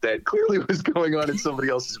landscape that clearly was going on in somebody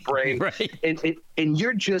else's brain. Right. And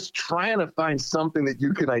you're just trying to find something that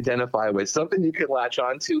you can identify with, something you can latch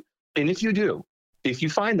onto. And if you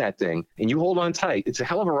find that thing and you hold on tight, it's a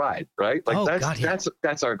hell of a ride, right? Like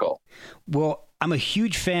that's our goal. Well, I'm a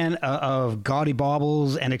huge fan of Gaudy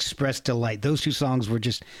Baubles and Express Delight. Those two songs were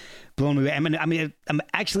just blowing me away. I mean, I'm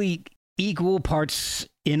actually equal parts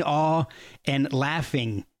in awe and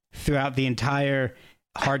laughing throughout the entire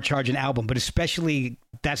Hard Chargin' album, but especially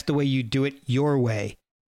That's the Way You Do It Your Way.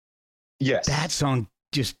 Yes. That song,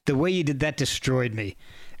 just the way you did that destroyed me.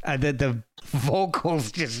 The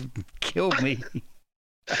vocals just killed me.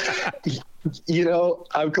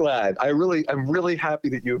 I'm glad. I'm really happy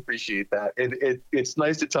that you appreciate that. And it's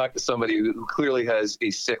nice to talk to somebody who clearly has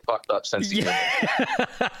a sick, fucked up sense of humor.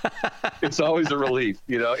 It's always a relief.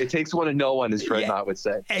 It takes one to know one, as Dreadnought would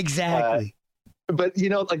say. Exactly. But,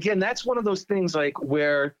 again, that's one of those things like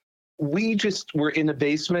where we just were in the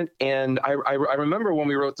basement. And I remember when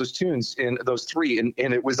we wrote those tunes in those three, and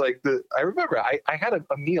it was like I remember I had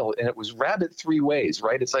a meal, and it was rabbit three ways,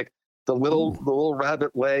 right? It's like the little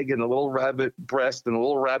rabbit leg and the little rabbit breast and the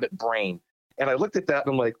little rabbit brain. And I looked at that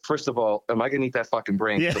and I'm like, first of all, am I going to eat that fucking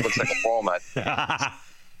brain? Yeah. It looks like a walnut.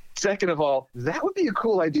 Second of all, that would be a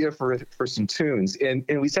cool idea for some tunes. And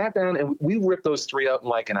we sat down and we ripped those three out in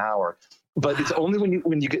like an hour. But it's only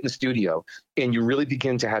when you get in the studio and you really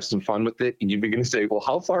begin to have some fun with it and you begin to say, well,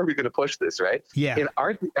 how far are we going to push this, right? Yeah. And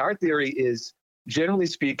our theory is, generally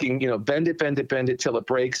speaking, bend it till it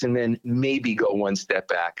breaks, and then maybe go one step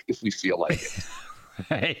back if we feel like it.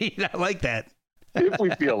 Right. I like that. If we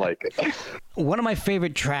feel like it. One of my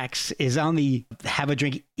favorite tracks is on the Have a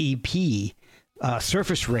Drink EP,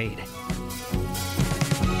 Surface Raid.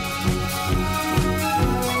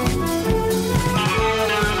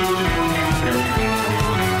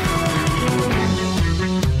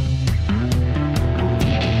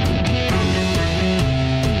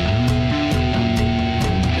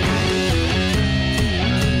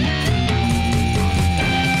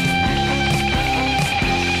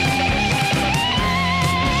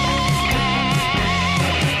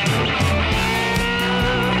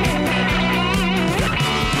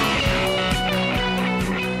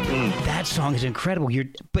 Song is incredible.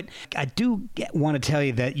 But I do want to tell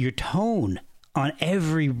you that your tone on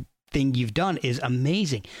everything you've done is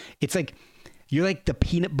amazing. It's like you're like the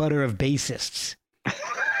peanut butter of bassists.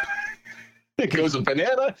 It goes with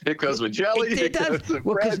banana. It goes with jelly. It does. Goes with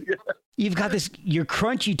well, bread. You've got this. Your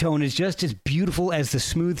crunchy tone is just as beautiful as the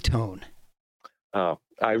smooth tone. Oh,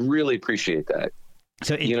 I really appreciate that.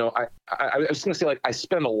 So I was going to say, like, I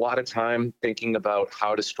spend a lot of time thinking about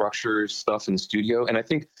how to structure stuff in the studio, and I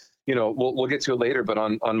think. We'll get to it later, but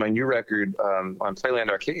on my new record, on Playland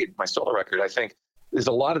Arcade, my solo record, I think there's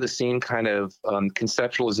a lot of the same kind of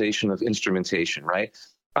conceptualization of instrumentation, right?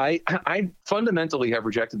 I fundamentally have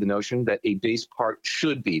rejected the notion that a bass part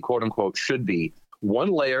should be, quote unquote, should be one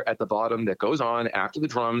layer at the bottom that goes on after the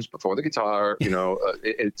drums, before the guitar,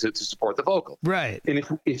 to support the vocal. Right. And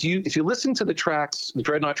if you listen to the tracks, the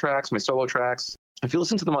Dreadnought tracks, my solo tracks, if you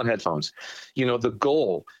listen to them on headphones, the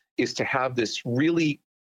goal is to have this really,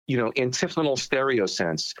 antiphonal stereo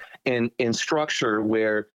sense and structure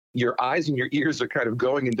where your eyes and your ears are kind of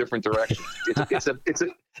going in different directions.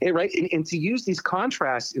 Right. And to use these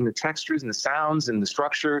contrasts in the textures and the sounds and the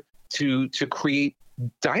structure to create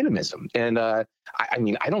dynamism. And I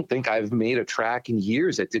don't think I've made a track in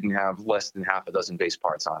years that didn't have less than half a dozen bass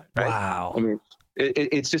parts on it. Right? Wow. I mean,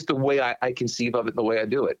 it's just the way I conceive of it, the way I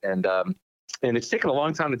do it. And it's taken a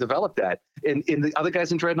long time to develop that. And the other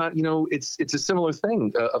guys in Dreadnought, it's a similar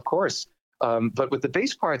thing, of course. But with the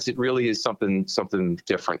bass parts, it really is something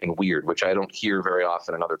different and weird, which I don't hear very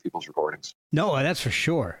often in other people's recordings. No, that's for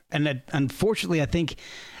sure. And that, unfortunately, I think,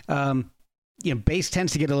 bass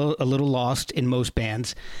tends to get a little lost in most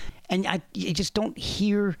bands. And you just don't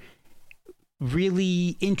hear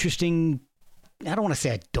really interesting. I don't want to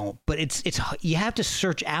say I don't, but it's you have to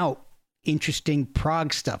search out interesting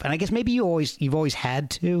prog stuff. And I guess maybe you've always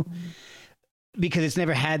had to, because it's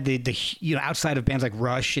never had the outside of bands like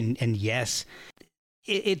Rush and Yes,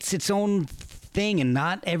 it's its own thing, and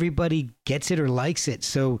not everybody gets it or likes it.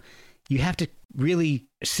 So you have to really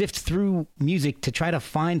sift through music to try to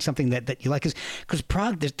find something that you like, because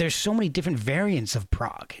prog, there's so many different variants of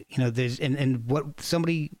prog. There's and what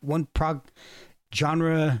one prog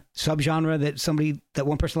genre, subgenre that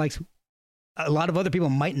one person likes, a lot of other people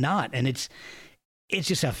might not, and it's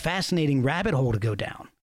just a fascinating rabbit hole to go down.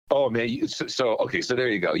 Oh man, so there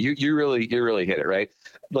you go. You really hit it, right?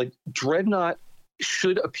 Like Dreadnought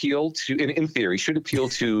should appeal to, in theory,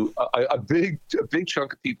 a big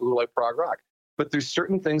chunk of people who like prog rock. But there's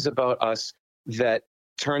certain things about us that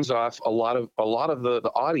turns off a lot of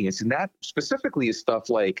the audience, and that specifically is stuff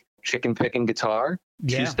like chicken picking guitar,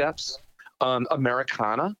 two steps,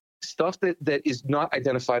 Americana. Stuff that is not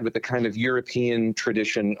identified with the kind of European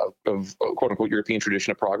tradition of quote unquote European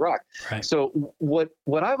tradition of prog rock. Right. So what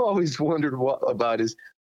I've always wondered about is,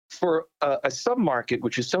 for a submarket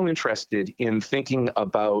which is so interested in thinking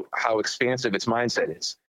about how expansive its mindset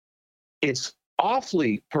is, it's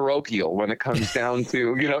awfully parochial when it comes down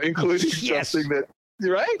to including something that.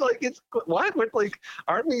 Right? Like, it's what? Like,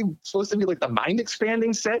 aren't we supposed to be like the mind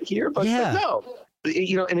expanding set here? But no.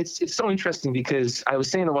 And it's so interesting, because I was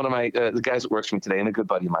saying to one of my the guys that works for me today, and a good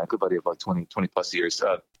buddy of mine, of about 20 plus years,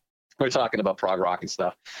 we're talking about prog rock and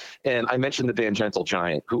stuff, and I mentioned the band Gentle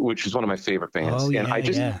Giant, which is one of my favorite bands.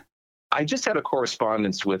 I just had a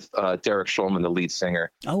correspondence with Derek Shulman, the lead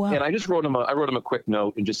singer. Oh wow! And I just wrote him a quick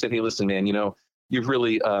note and just said, hey, listen, man, you've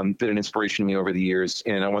really been an inspiration to me over the years,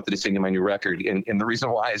 and I wanted to sing you my new record. And the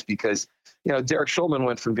reason why is because Derek Shulman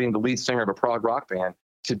went from being the lead singer of a prog rock band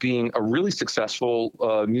to being a really successful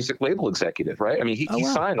music label executive, right? I mean, he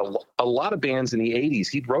signed a lot of bands in the 80s.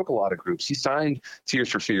 He broke a lot of groups. He signed Tears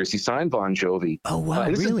for Fears. He signed Bon Jovi. Oh, wow,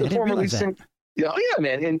 really? I didn't realize that. Yeah,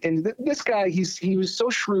 man. And this guy, he was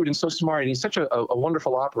so shrewd and so smart, and he's such a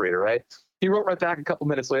wonderful operator, right? He wrote right back a couple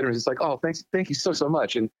minutes later, and he's like, oh, thank you so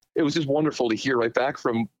much. And it was just wonderful to hear right back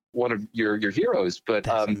from one of your heroes. But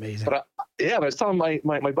that's amazing. But I was telling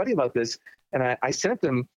my buddy about this, and I sent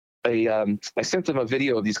them I sent them a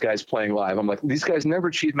video of these guys playing live. I'm like, these guys never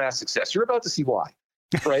achieved mass success. You're about to see why,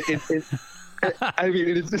 right? I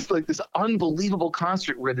mean, it's just like this unbelievable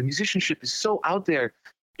concert where the musicianship is so out there.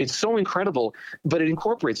 It's so incredible, but it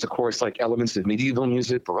incorporates, of course, like elements of medieval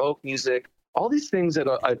music, Baroque music, all these things that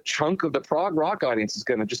a chunk of the prog rock audience is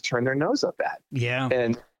going to just turn their nose up at. Yeah.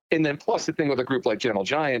 And then plus the thing with a group like Gentle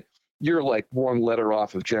Giant, you're like one letter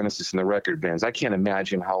off of Genesis and the record bands. I can't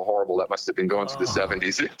imagine how horrible that must have been going through the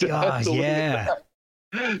 70s.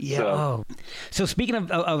 Yeah. So speaking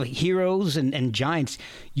of heroes and giants,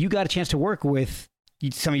 you got a chance to work with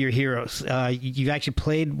some of your heroes. You've actually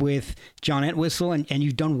played with John Entwistle, and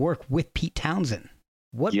you've done work with Pete Townsend.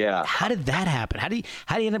 How did that happen? How do you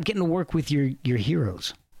end up getting to work with your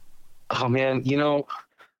heroes? Oh man,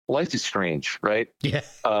 life is strange, right? Yeah.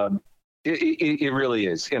 It really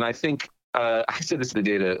is. And I think, I said this the other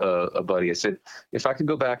day to a buddy. I said, if I could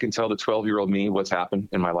go back and tell the 12-year-old me what's happened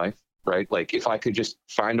in my life, right? Like, if I could just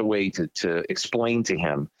find a way to explain to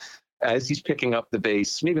him as he's picking up the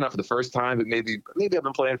bass, maybe not for the first time, but maybe I've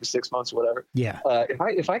been playing for 6 months or whatever. Yeah.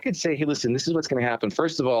 If I could say, hey, listen, this is what's going to happen.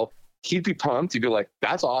 First of all, he'd be pumped. He'd be like,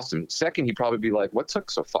 that's awesome. Second, he'd probably be like, what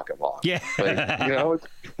took so fucking long? Yeah. Like,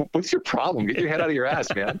 what's your problem? Get your head out of your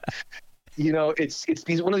ass, man. It's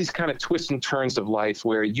one of these kind of twists and turns of life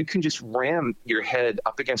where you can just ram your head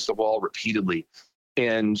up against the wall repeatedly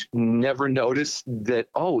and never noticed that,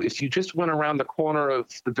 oh, if you just went around the corner of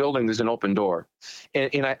the building, there's an open door.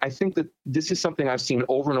 And I think that this is something I've seen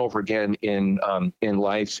over and over again in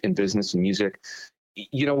life, in business and music.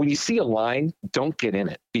 You know, when you see a line, don't get in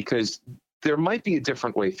it, because there might be a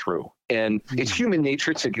different way through. And it's human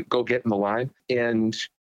nature to go get in the line. And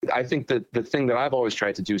I think that the thing that I've always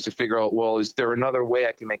tried to do is to figure out, well, is there another way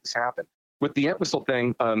I can make this happen? With the Entwistle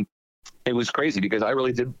thing, it was crazy because I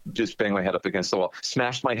really did just bang my head up against the wall,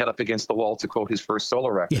 smashed my head up against the wall, to quote his first solo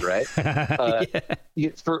record, right?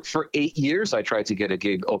 For 8 years, I tried to get a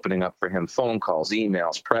gig opening up for him, phone calls,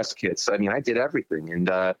 emails, press kits. I mean, I did everything. And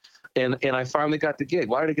I finally got the gig.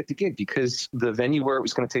 Why did I get the gig? Because the venue where it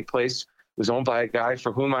was going to take place was owned by a guy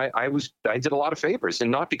for whom I did a lot of favors, and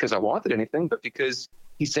not because I wanted anything, but because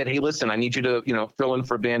he said, "Hey, listen, I need you to, fill in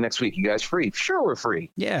for a band next week. You guys free?" Sure, we're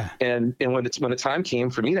free. Yeah. And when the time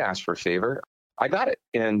came for me to ask for a favor, I got it,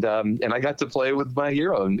 and I got to play with my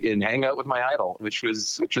hero and hang out with my idol, which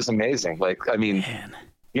was amazing. Like, I mean, man.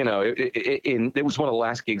 It was one of the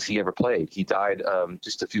last gigs he ever played. He died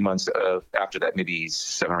just a few months after that, maybe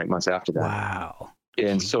 7 or 8 months after that. Wow.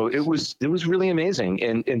 And so it was really amazing.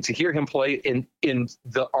 And to hear him play in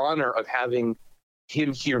the honor of having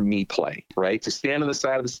him hear me play, right? To stand on the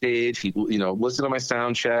side of the stage, he, listen to my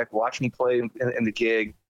sound check, watch me play in the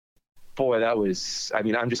gig. Boy, that was, I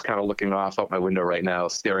mean, I'm just kind of looking off out my window right now,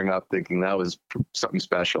 staring up, thinking that was something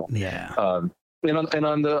special. Yeah. And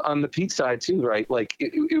on the Pete side too, right? Like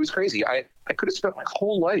it was crazy. I could have spent my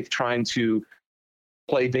whole life trying to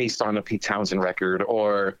play bass on a Pete Townsend record,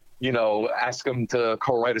 or ask him to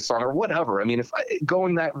co-write a song or whatever. I mean,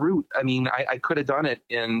 going that route, I mean, I could have done it,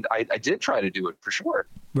 and I did try to do it for sure.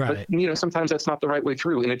 Right. But sometimes that's not the right way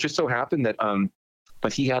through. And it just so happened that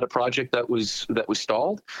but he had a project that was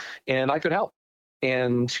stalled, and I could help,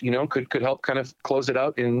 and could help kind of close it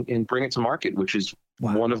out and bring it to market, which is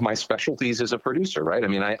one of my specialties as a producer, right? I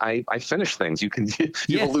mean, I finish things.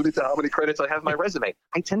 You've alluded to how many credits I have in my resume.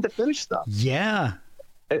 I tend to finish stuff. Yeah.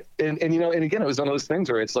 And again, it was one of those things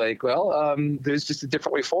where it's like, well, there's just a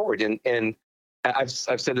different way forward. And I've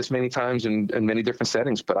said this many times in many different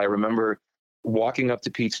settings, but I remember walking up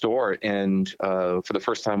to Pete's door and for the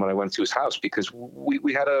first time when I went to his house, because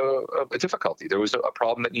we had a difficulty. There was a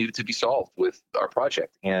problem that needed to be solved with our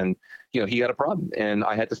project, and he had a problem, and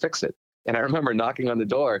I had to fix it. And I remember knocking on the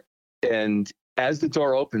door, and as the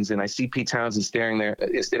door opens and I see Pete Townsend standing there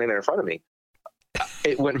in front of me,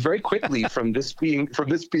 it went very quickly from this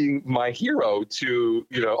being my hero to,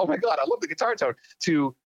 oh my God, I love the guitar tone,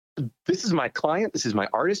 to this is my client, this is my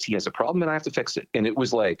artist, he has a problem and I have to fix it. And it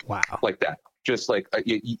was like, wow, like that, just like I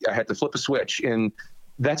had to flip a switch. And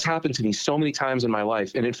that's happened to me so many times in my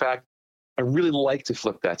life. And in fact, I really like to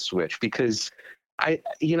flip that switch, because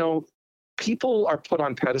people are put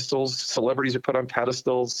on pedestals, celebrities are put on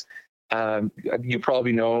pedestals. You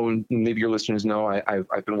probably know, and maybe your listeners know,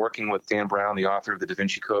 I've been working with Dan Brown, the author of the Da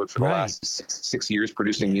Vinci Code, for the last six years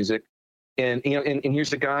producing music. And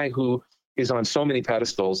here's a guy who is on so many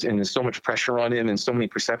pedestals, and there's so much pressure on him and so many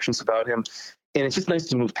perceptions about him. And it's just nice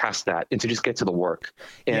to move past that and to just get to the work.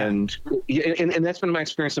 And that's been my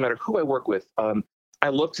experience no matter who I work with. I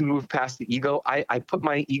look to move past the ego. I put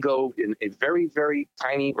my ego in a very, very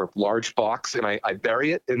tiny or large box, and I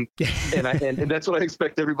bury it. And that's what I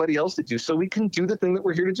expect everybody else to do, so we can do the thing that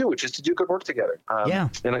we're here to do, which is to do good work together.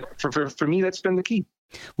 And for me, that's been the key.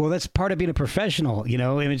 Well, that's part of being a professional,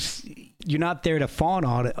 and you're not there to fawn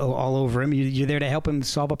all over him. You're there to help him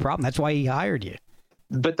solve a problem. That's why he hired you.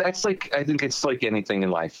 But that's I think it's like anything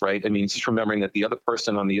in life, right? I mean, it's just remembering that the other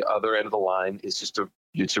person on the other end of the line is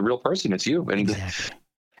it's a real person. It's you. And, exactly.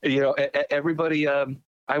 Everybody,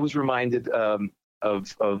 I was reminded of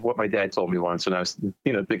what my dad told me once when I was,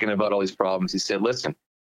 thinking about all these problems. He said, listen,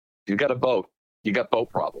 you got a boat, you got boat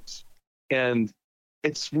problems. And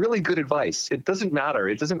it's really good advice. It doesn't matter.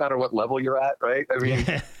 It doesn't matter what level you're at, right? I mean,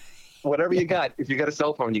 whatever you got, if you got a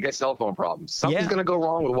cell phone, you got cell phone problems. Something's going to go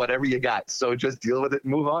wrong with whatever you got. So just deal with it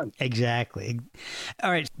and move on. Exactly. All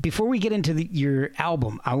right. Before we get into your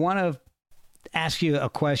album, I want to ask you a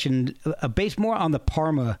question based more on the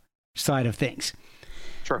Parma side of things.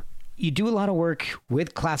 Sure. You do a lot of work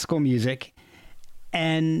with classical music,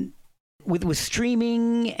 and with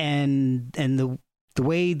streaming and the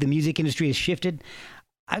way the music industry has shifted,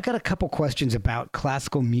 I've got a couple questions about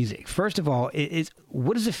classical music. First of all,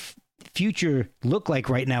 what does the future look like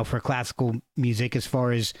right now for classical music as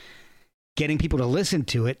far as getting people to listen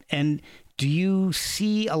to it? And do you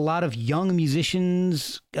see a lot of young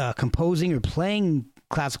musicians composing or playing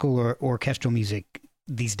classical or orchestral music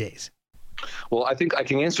these days? Well, I think I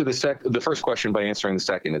can answer the first question by answering the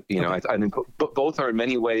second. You know, I think both are in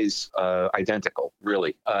many ways identical,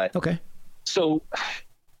 really. Okay. So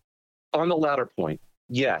on the latter point,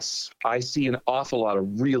 yes, I see an awful lot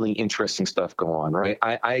of really interesting stuff go on, right?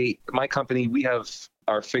 My company, we have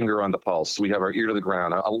our finger on the pulse. We have our ear to the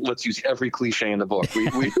ground. Let's use every cliche in the book.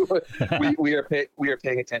 We are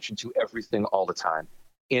paying attention to everything all the time.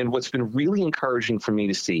 And what's been really encouraging for me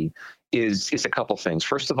to see is a couple things.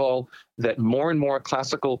 First of all, that more and more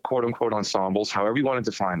classical quote unquote ensembles, however you want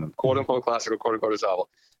to define them, quote unquote classical quote unquote ensemble,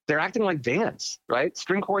 they're acting like bands, right?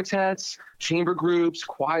 String quartets, chamber groups,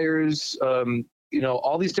 choirs,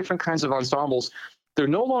 all these different kinds of ensembles. They're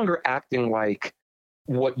no longer acting like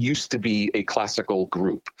what used to be a classical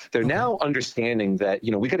group. They're now understanding that,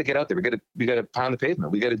 we got to get out there. We got to pound the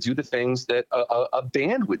pavement. We got to do the things that a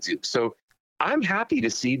band would do. So I'm happy to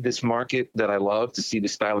see this market that I love, to see the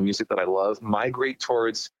style of music that I love migrate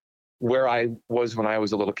towards where I was when I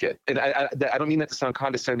was a little kid. And I don't mean that to sound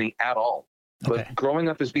condescending at all, but growing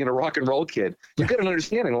up as being a rock and roll kid, you get an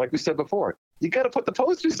understanding, like we said before, you got to put the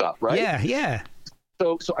posters up, right? Yeah.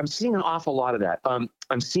 So I'm seeing an awful lot of that.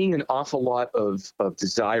 I'm seeing an awful lot of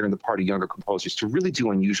desire on the part of younger composers to really do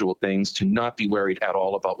unusual things, to not be worried at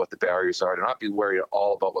all about what the barriers are, to not be worried at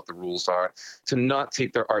all about what the rules are, to not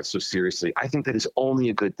take their art so seriously. I think that is only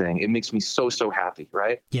a good thing. It makes me so happy,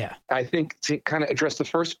 right? Yeah. I think to kind of address the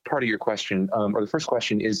first part of your question, or the first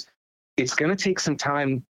question is, it's going to take some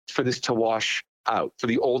time for this to wash out, for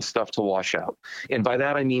the old stuff to wash out. And by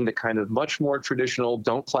that, I mean the kind of much more traditional,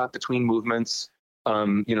 don't clap between movements,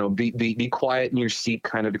 be quiet in your seat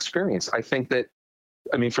kind of experience. I think that,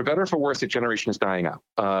 for better or for worse, that generation is dying out.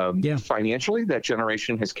 Financially, that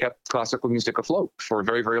generation has kept classical music afloat for a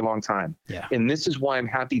very, very long time. Yeah. And this is why I'm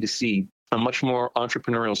happy to see a much more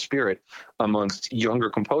entrepreneurial spirit amongst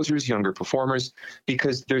younger composers, younger performers,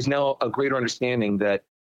 because there's now a greater understanding that,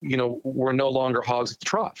 we're no longer hogs at the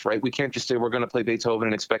trough, right? We can't just say we're going to play Beethoven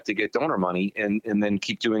and expect to get donor money and then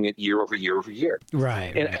keep doing it year over year over year.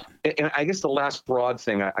 Right. And I guess the last broad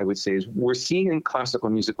thing I would say is we're seeing in classical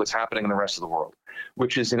music what's happening in the rest of the world,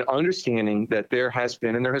 which is an understanding that there has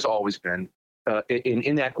been and there has always been an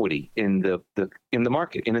inequity in the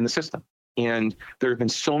market and in the system. And there have been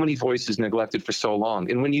so many voices neglected for so long.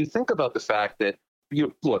 And when you think about the fact that,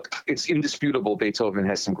 look, it's indisputable Beethoven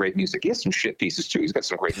has some great music. He has some shit pieces too. He's got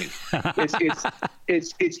some great music.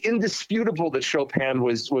 It's indisputable that Chopin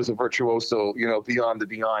was a virtuoso, beyond the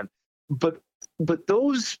beyond. But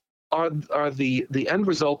those are the end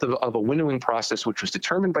result of a winnowing process, which was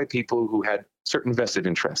determined by people who had certain vested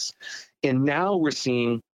interests. And now we're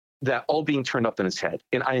seeing that all being turned up in its head.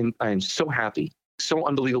 And I am so happy, so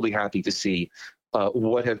unbelievably happy to see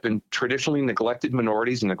what have been traditionally neglected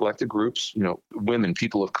minorities and neglected groups, women,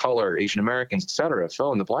 people of color, Asian Americans, et cetera,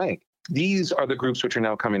 fill in the blank. These are the groups which are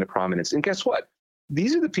now coming to prominence. And guess what?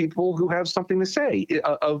 These are the people who have something to say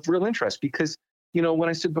of real interest, because, when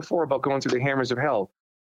I said before about going through the hammers of hell,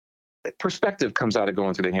 perspective comes out of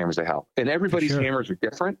going through the hammers of hell. And everybody's hammers are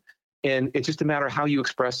different. And it's just a matter of how you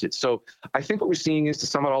express it. So I think what we're seeing is, to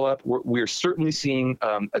sum it all up, we're certainly seeing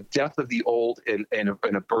a death of the old and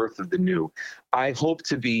a birth of the new. I hope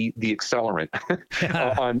to be the accelerant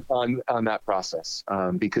on that process,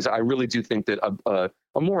 because I really do think that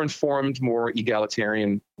a more informed, more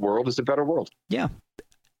egalitarian world is a better world. Yeah.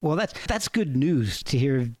 Well, that's good news to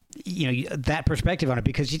hear, that perspective on it,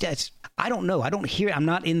 because I don't know. I'm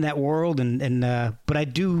not in that world, but I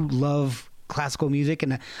do love classical music,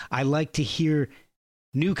 and I like to hear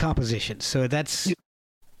new compositions. So that's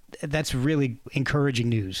really encouraging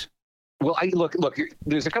news. Well, look,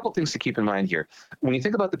 there's a couple things to keep in mind here. When you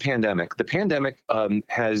think about the pandemic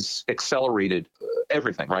has accelerated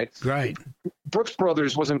everything, right? Right. Brooks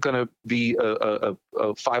Brothers wasn't going to be a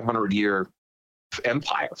 500-year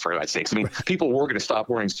empire, for God's sakes. People were going to stop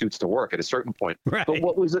wearing suits to work at a certain point. Right. But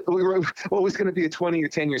what was going to be a 20 or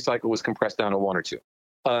 10-year cycle was compressed down to 1 or 2.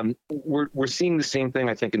 We're seeing the same thing,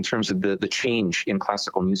 I think, in terms of the change in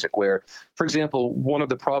classical music, where, for example, one of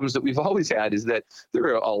the problems that we've always had is that there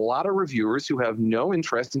are a lot of reviewers who have no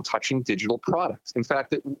interest in touching digital products. In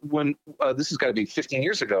fact, that when this has got to be 15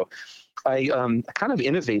 years ago, I kind of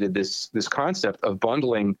innovated this concept of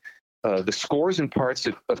bundling the scores and parts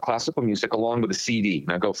of classical music along with a CD.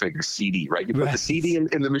 Now, go figure, CD, right? You put the CD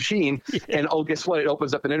in the machine, and guess what? It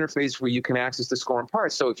opens up an interface where you can access the score and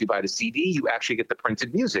parts. So if you buy the CD, you actually get the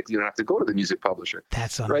printed music. You don't have to go to the music publisher.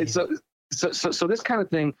 That's amazing. Right. So this kind of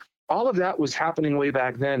thing, all of that was happening way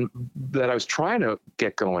back then that I was trying to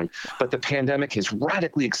get going, but the pandemic has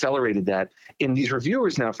radically accelerated that. In these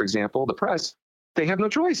reviewers now, for example, the press, they have no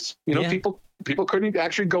choice. People couldn't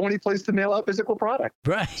actually go any place to mail out physical product.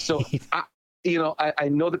 Right. So I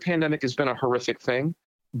know the pandemic has been a horrific thing,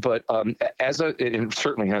 but it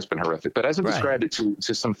certainly has been horrific. But as I described it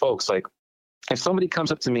to some folks, like if somebody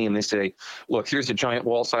comes up to me and they say, "Look, here's a giant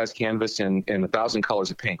wall-sized canvas and 1,000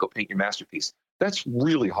 colors of paint. Go paint your masterpiece." That's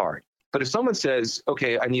really hard. But if someone says,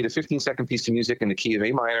 "Okay, I need a 15-second piece of music in the key of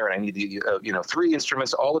A minor, and I need 3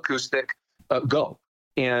 instruments, all acoustic, go."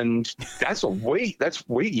 And that's way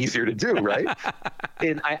easier to do, right?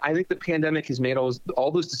 And I think the pandemic has made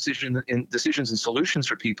all those decisions and solutions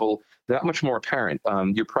for people that much more apparent.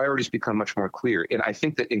 Your priorities become much more clear. And I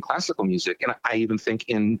think that in classical music, and I even think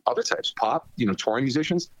in other types, pop, touring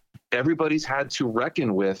musicians, everybody's had to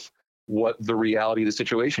reckon with what the reality of the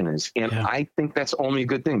situation is. And I think that's only a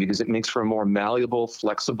good thing because it makes for a more malleable,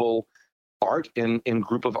 flexible art in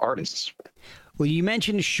group of artists. Well, you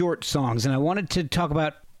mentioned short songs, and I wanted to talk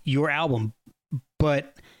about your album,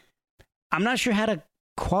 but I'm not sure how to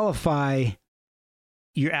qualify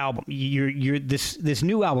your album, your this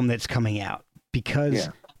new album that's coming out, because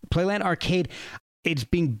Playland Arcade, it's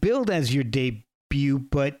being billed as your debut,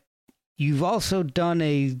 but you've also done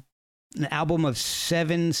an album of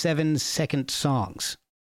 7-second songs.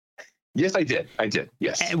 Yes, I did.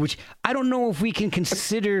 Yes. Which I don't know if we can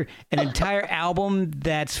consider an entire album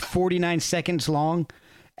that's 49 seconds long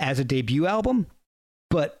as a debut album,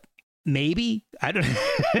 but maybe I don't.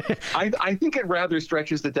 I think it rather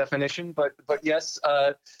stretches the definition, but yes,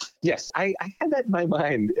 yes, I had that in my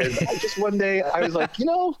mind, and just one day I was like,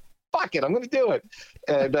 fuck it, I'm going to do it.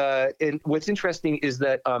 And what's interesting is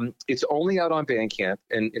that it's only out on Bandcamp,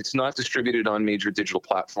 and it's not distributed on major digital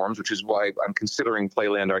platforms, which is why I'm considering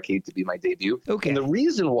Playland Arcade to be my debut. Okay. And the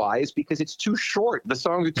reason why is because it's too short. The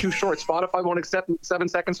songs are too short. Spotify won't accept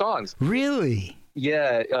 7-second songs. Really?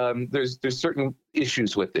 Yeah. There's certain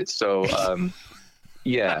issues with it. So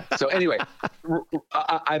yeah. So anyway,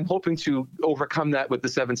 I'm hoping to overcome that with the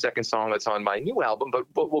 7-second song that's on my new album,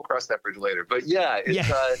 but we'll cross that bridge later. But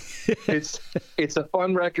it's a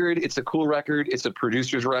fun record. It's a cool record. It's a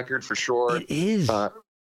producer's record for sure. It is.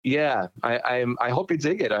 Yeah. I hope you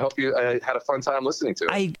dig it. I hope you had a fun time listening to it.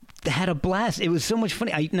 I had a blast. It was so much fun.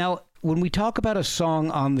 Now, when we talk about a song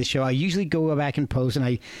on the show, I usually go back and post, and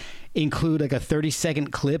I include like a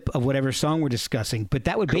 30-second clip of whatever song we're discussing, but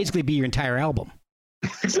that would basically be your entire album.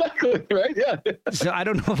 Exactly, right? Yeah. So I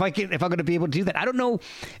don't know if I'm going to be able to do that. I don't know.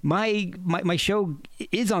 My show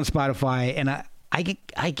is on Spotify, and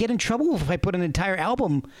I get in trouble if I put an entire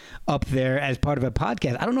album up there as part of a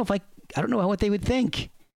podcast. I don't know what they would think.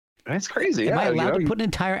 That's crazy. Am I allowed to put an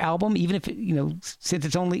entire album, even if since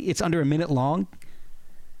it's under a minute long?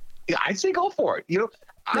 Yeah, I say go for it.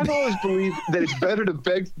 I've always believed that it's better to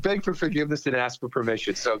beg for forgiveness than ask for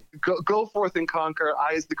permission. So go forth and conquer.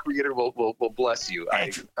 I, as the creator, will bless you.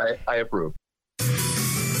 I approve.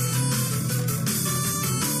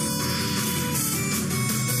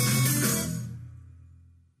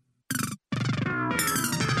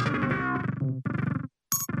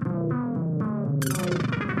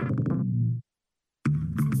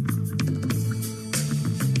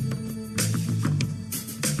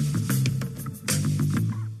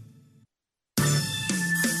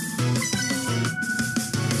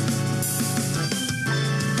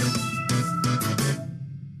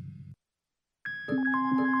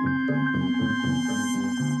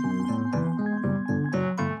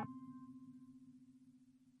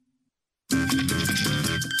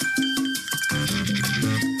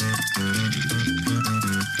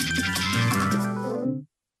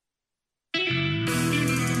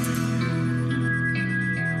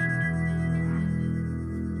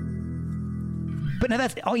 But now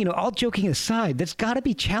that's all joking aside, that's got to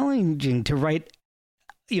be challenging to write,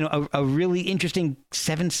 a really interesting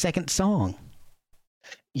 7-second song.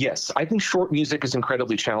 Yes, I think short music is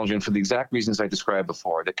incredibly challenging for the exact reasons I described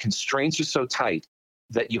before. The constraints are so tight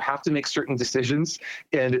that you have to make certain decisions,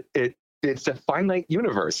 and it's a finite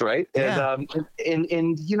universe, right? Yeah.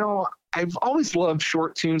 And I've always loved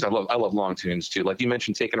short tunes. I love long tunes too. Like you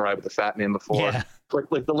mentioned, "Taking a Ride with the Fat Man" before. Yeah.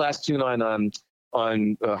 Like the last tune on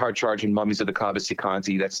Hard Charge and Mummies of the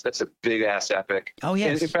Cavalcanti. That's a big ass epic. Oh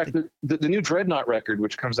yes. And in fact, the new Dreadnought record,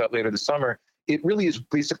 which comes out later this summer, it really is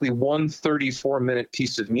basically one 34-minute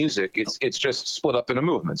piece of music. It's just split up into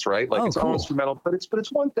movements, right? Like it's all instrumental, but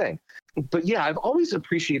it's one thing. But yeah, I've always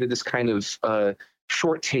appreciated this kind of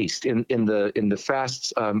short taste in the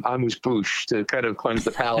fast amuse-bouche to kind of cleanse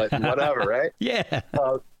the palate and whatever, right? Yeah.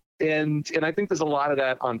 And I think there's a lot of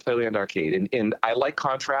that on Playland Arcade, and I like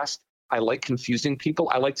contrast. I like confusing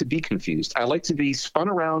people. I like to be confused. I like to be spun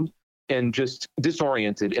around and just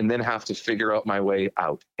disoriented and then have to figure out my way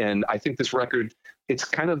out. And I think this record, it's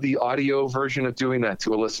kind of the audio version of doing that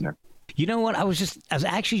to a listener. You know what? I was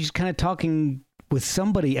actually just kind of talking with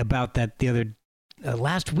somebody about that the other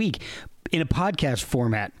last week in a podcast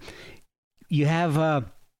format. You have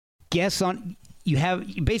guests on. You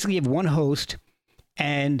basically have one host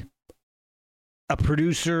and a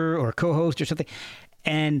producer or a co-host or something,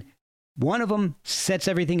 and one of them sets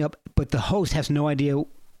everything up, but the host has no idea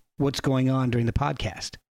what's going on during the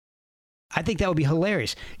podcast. I think that would be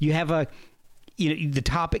hilarious. You have the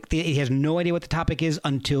topic. He has no idea what the topic is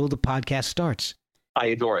until the podcast starts. I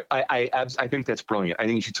adore it. I think that's brilliant. I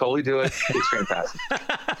think you should totally do it. It's fantastic.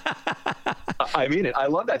 I mean it. I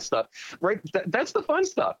love that stuff. Right? That's the fun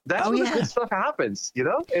stuff. That's where the good stuff happens. You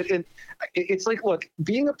know, and it's like, look,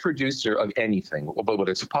 being a producer of anything, whether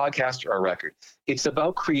it's a podcast or a record, it's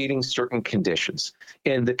about creating certain conditions,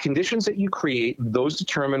 and the conditions that you create, those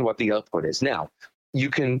determine what the output is. Now, you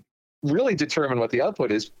can really determine what the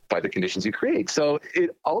output is by the conditions you create. So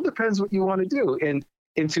it all depends what you want to do, and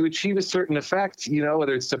to achieve a certain effect, you know,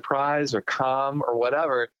 whether it's surprise or calm or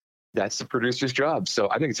whatever, that's the producer's job. So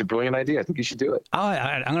I think it's a brilliant idea. I think you should do it.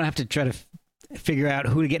 I'm going to have to try to figure out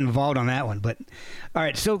who to get involved on that one. But all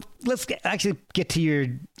right, so let's actually get to your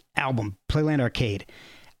album, Playland Arcade.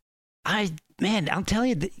 I'll tell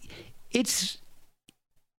you, it's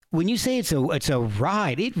when you say it's a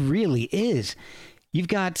ride, it really is. You've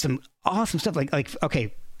got some awesome stuff. Like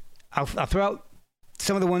okay, I'll throw out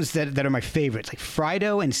some of the ones that are my favorites, like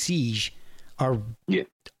Frido and Siege, are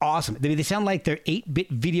awesome. They sound like they're 8-bit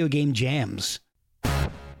video game jams.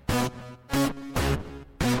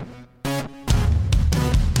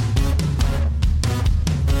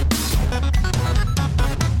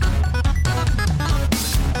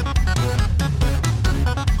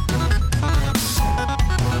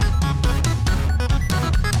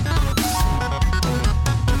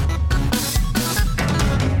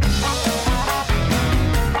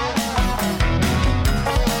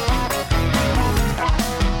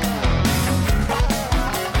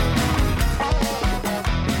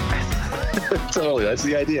 Totally, that's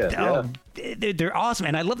the idea. They're awesome,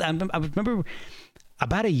 and I love that. I remember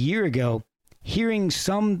about a year ago hearing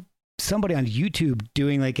somebody on YouTube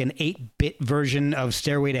doing like an 8-bit version of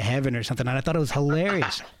Stairway to Heaven or something, and I thought it was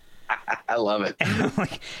hilarious. I love it.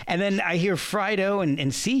 And then I hear Frido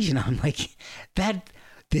and Siege, and I'm like,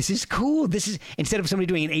 this is cool. This is, instead of somebody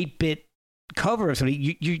doing an 8-bit cover of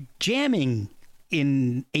somebody, you're jamming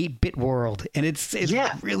in 8-bit world, and it's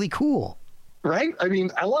really cool. Right? I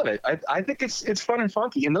mean, I love it. I think it's fun and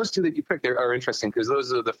funky. And those two that you picked are interesting because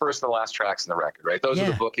those are the first and the last tracks in the record, right? Those are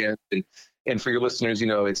the bookends. And for your listeners, you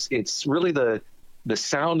know, it's really the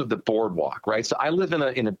sound of the boardwalk, right? So I live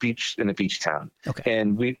in a beach town. Okay.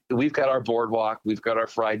 And we've got our boardwalk, we've got our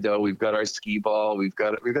fried dough, we've got our skee ball, we've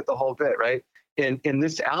got the whole bit, right? And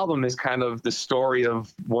this album is kind of the story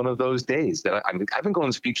of one of those days that I've been going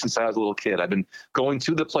to this beach since I was a little kid. I've been going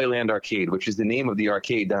to the Playland Arcade, which is the name of the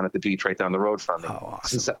arcade down at the beach right down the road from me. Oh,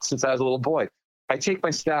 awesome. Since I was a little boy. I take my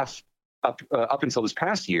staff up until this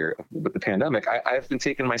past year with the pandemic. I've been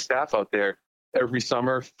taking my staff out there every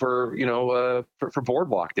summer for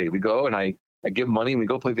Boardwalk Day. We go and I give money and we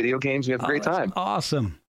go play video games. We have a great time.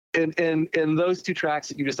 Awesome. And those two tracks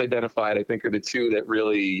that you just identified, I think, are the two that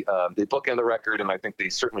really they bookend the record, and I think they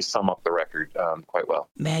certainly sum up the record quite well.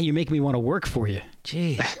 Man, you're making me want to work for you.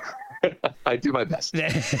 Jeez. I do my best.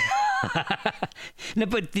 No,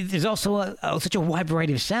 but there's also such a wide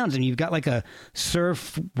variety of sounds, and you've got like a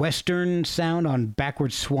surf western sound on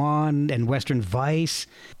Backward Swan and Western Vice.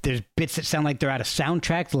 There's bits that sound like they're out of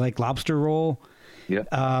soundtracks, like Lobster Roll. Yeah.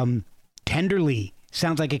 Tenderly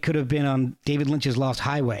sounds like it could have been on David Lynch's Lost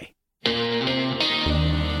Highway.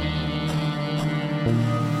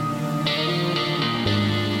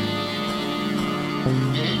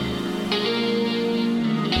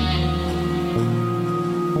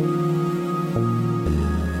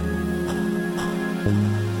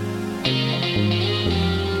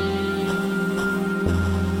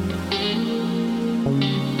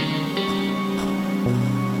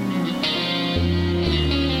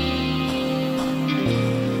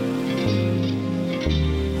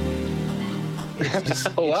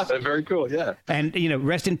 Oh, wow. Very cool. Yeah. And,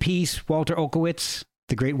 rest in peace, Walter Olkowitz,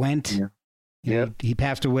 the great Went. Yeah. He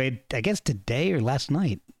passed away, I guess, today or last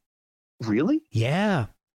night. Really? Yeah.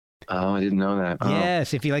 Oh, I didn't know that. Oh.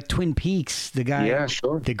 Yes. If you like Twin Peaks, the guy. Yeah,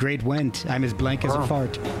 sure. The great Went. I'm as blank as a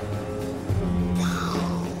fart.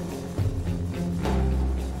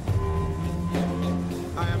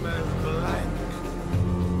 I am as blank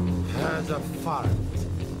as a fart.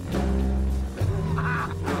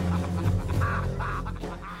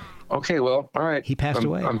 Okay, well, all right. He passed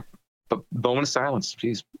away. Moment of silence.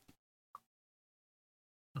 Jeez.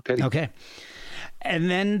 Pity. Okay.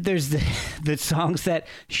 And then there's the songs that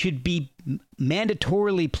should be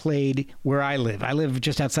mandatorily played where I live. I live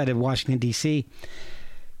just outside of Washington, D.C.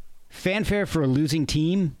 Fanfare for a Losing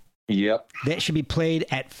Team. Yep. That should be played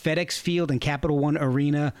at FedEx Field and Capital One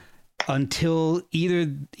Arena until either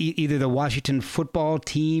the Washington football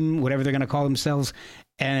team, whatever they're going to call themselves,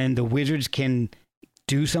 and the Wizards can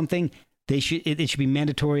do something. It should be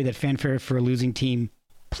mandatory that Fanfare for a Losing Team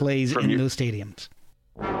plays in those stadiums.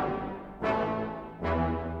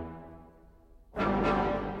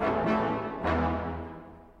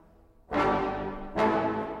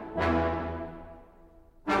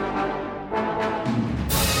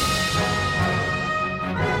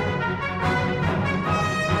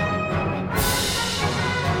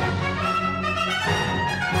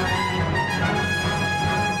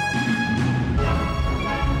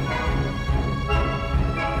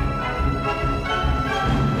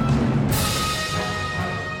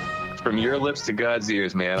 From your lips to God's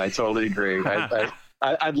ears, man. I totally agree.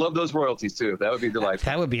 I'd love those royalties too. That would be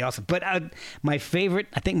delightful. That would be awesome. But I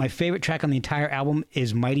think my favorite track on the entire album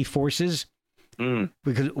is Mighty Forces.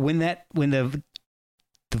 Because when the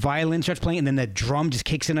violin starts playing and then the drum just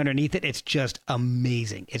kicks in underneath it, it's just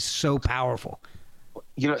amazing. It's so powerful.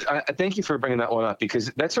 You know, I thank you for bringing that one up,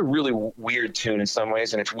 because that's a really weird tune in some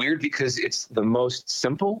ways, and it's weird because it's the most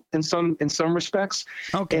simple in some respects.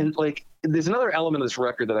 Okay. And like, there's another element of this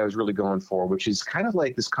record that I was really going for, which is kind of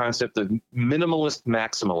like this concept of minimalist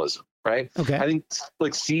maximalism, right? Okay. I think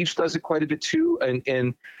like Siege does it quite a bit too,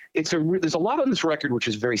 and there's a lot on this record which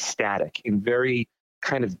is very static and very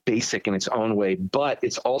kind of basic in its own way, but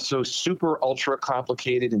it's also super ultra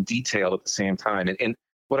complicated and detailed at the same time. And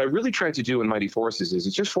what I really tried to do in Mighty Forces is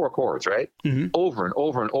it's just 4 chords, right? Mm-hmm. Over and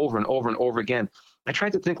over and over and over and over again. I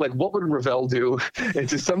tried to think, like, what would Ravel do, and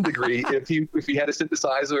to some degree, if he had a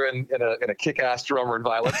synthesizer and a kick-ass drummer and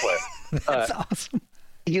violin player. That's awesome.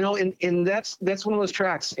 You know, and that's one of those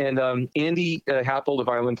tracks. And Andy Happel, the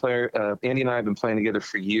violin player, Andy and I have been playing together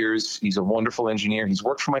for years. He's a wonderful engineer. He's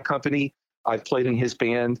worked for my company. I've played in his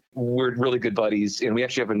band. We're really good buddies, and we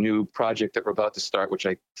actually have a new project that we're about to start, which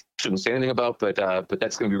I shouldn't say anything about, but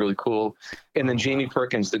that's going to be really cool. And then Jamie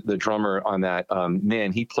Perkins, the drummer on that,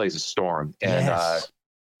 man, he plays a storm, and yes.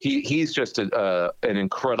 He's just an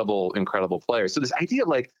incredible player. So this idea of,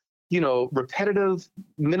 like, you know, repetitive,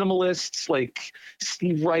 minimalist, like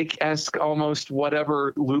Steve Reich-esque almost,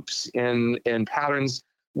 whatever loops and patterns,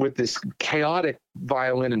 with this chaotic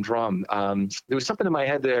violin and drum. There was something in my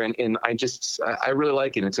head there, and I really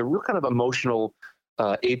like it. It's a real kind of emotional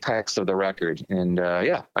apex of the record. And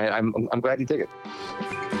I'm glad you dig it.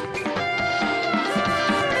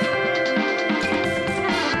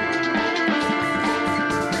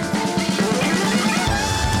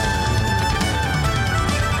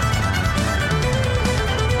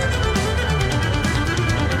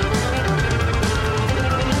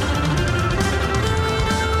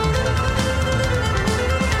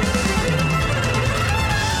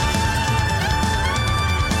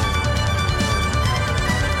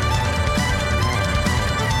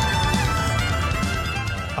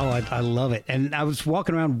 I love it. And I was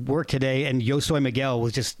walking around work today, and Yo Soy Miguel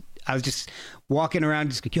was I was just walking around,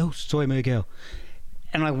 just like, Yo Soy Miguel.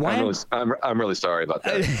 And I'm like, why? I'm really sorry about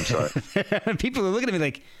that. I'm sorry. People are looking at me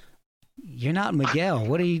like, you're not Miguel.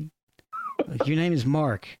 What are you? Your name is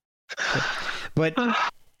Mark. But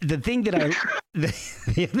the thing that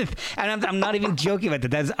and I'm not even joking about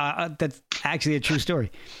that. That's actually a true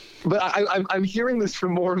story. But I'm hearing this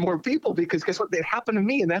from more and more people, because guess what? It happened to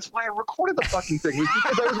me, and that's why I recorded the fucking thing, was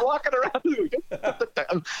because I was walking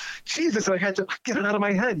around. Jesus, I had to get it out of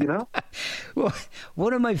my head, you know? Well,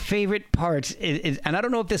 one of my favorite parts is, and I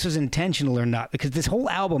don't know if this was intentional or not, because this whole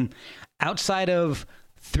album, outside of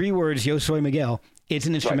 3 words, Yo Soy Miguel, it's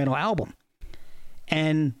an instrumental album.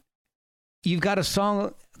 And you've got a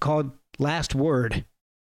song called Last Word.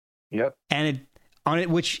 Yep. And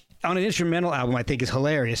which on an instrumental album I think is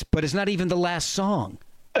hilarious, but it's not even the last song.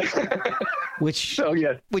 which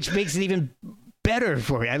makes it even better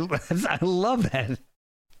for me. I love that.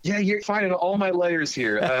 Yeah, you're finding all my layers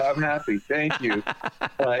here. I'm happy. Thank you.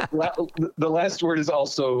 The Last Word is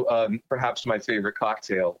also perhaps my favorite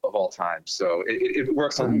cocktail of all time. So it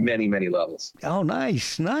works on many, many levels. Oh,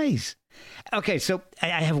 nice. Okay, so I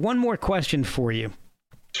have one more question for you.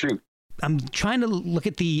 Shoot. I'm trying to look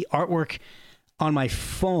at the artwork on my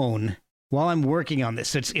phone while I'm working on this.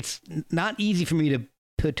 So it's not easy for me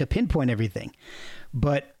to pinpoint everything.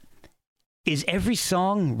 But is every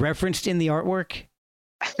song referenced in the artwork?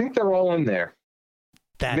 I think they're all in there.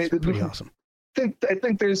 That's pretty awesome. I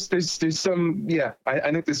think there's some,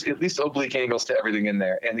 I think there's at least oblique angles to everything in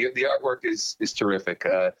there, and the artwork is terrific.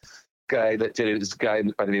 guy that did it is a guy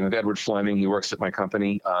by the name of Edward Fleming. He works at my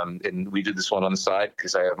company. And we did this one on the side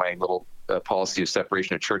because I have my little policy of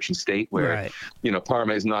separation of church and state where,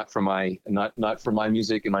 Parma is not for my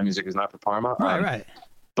music and my music is not for Parma. Right.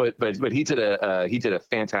 But he did a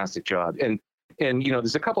fantastic job. And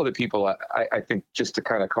there's a couple other people I think just to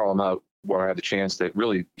kind of call them out where I had the chance that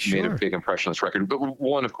really made a big impression on this record. But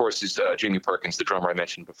one, of course, is Jamie Perkins, the drummer I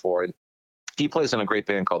mentioned before. And he plays in a great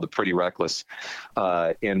band called the Pretty Reckless.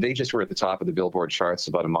 And they just were at the top of the Billboard charts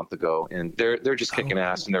about a month ago. And they're just kicking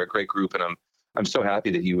ass, and they're a great group. And I'm so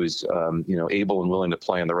happy that he was, able and willing to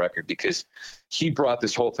play on the record, because he brought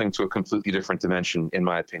this whole thing to a completely different dimension, in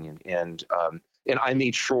my opinion. And I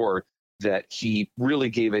made sure that he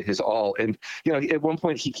really gave it his all. And, at one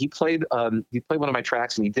point he played one of my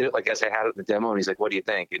tracks, and he did it like as I had it in the demo. And he's like, "What do you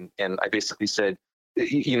think?" And I basically said,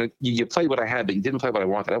 you played what I had, but you didn't play what I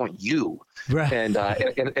wanted. I want you. Right. And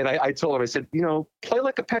I told him, I said, play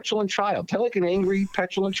like a petulant child, play like an angry,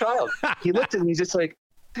 petulant child. He looked at me, he's just like,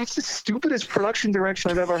 "That's the stupidest production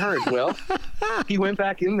direction I've ever heard." Well, he went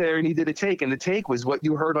back in there and he did a take, and the take was what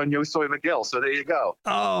you heard on Yo Soy Miguel. So there you go.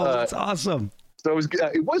 Oh, that's awesome. So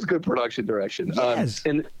it was good production direction. Yes.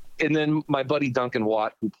 And then my buddy Duncan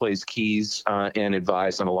Watt, who plays keys and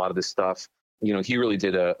advised on a lot of this stuff, he really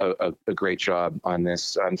did a great job on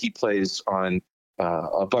this. He plays on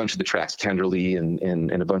a bunch of the tracks, Tenderly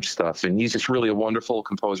and a bunch of stuff. And he's just really a wonderful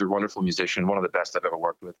composer, wonderful musician, one of the best I've ever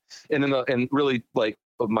worked with. And then really like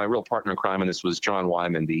my real partner in crime in this was John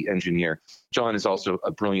Wyman, the engineer. John is also a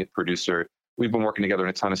brilliant producer. We've been working together on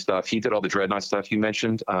a ton of stuff. He did all the Dreadnought stuff you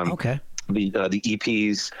mentioned. Okay. The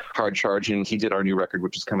EPs, Hard Charging. He did our new record,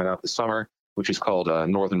 which is coming out this summer, which is called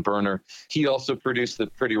Northern Burner. He also produced the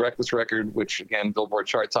Pretty Reckless record, which, again, Billboard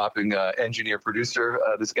chart-topping engineer-producer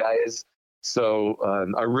this guy is. So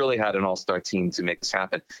I really had an all-star team to make this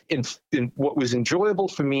happen. And what was enjoyable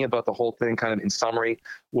for me about the whole thing, kind of in summary,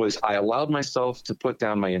 was I allowed myself to put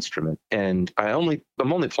down my instrument. And I'm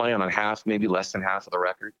only playing on half, maybe less than half of the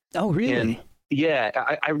record. Oh, really? And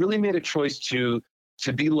yeah, I really made a choice to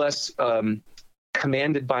be less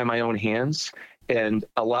commanded by my own hands and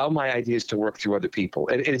allow my ideas to work through other people.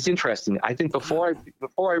 And it's interesting. I think before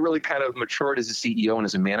I really kind of matured as a CEO and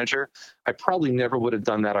as a manager, I probably never would have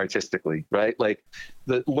done that artistically, right? Like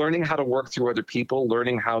learning how to work through other people,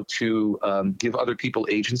 learning how to give other people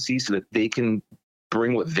agency so that they can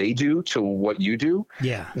bring what they do to what you do.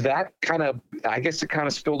 Yeah. That I guess it kind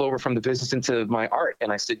of spilled over from the business into my art.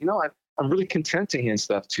 And I said, I'm really content to hand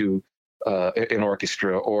stuff to an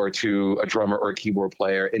orchestra or to a drummer or a keyboard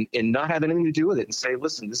player and not have anything to do with it and say,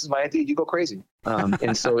 "Listen, this is my idea, you go crazy."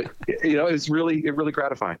 And so it's really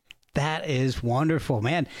gratifying. That is wonderful,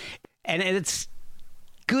 man. And it's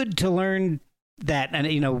good to learn that. And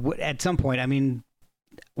at some point, I mean,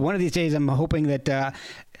 one of these days I'm hoping that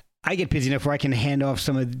I get busy enough where I can hand off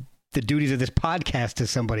some of the duties of this podcast to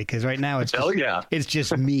somebody, because right now it's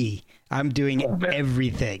just me. I'm doing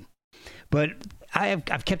everything. But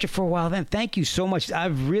I've kept it for a while. Then thank you so much.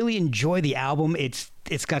 I've really enjoyed the album. It's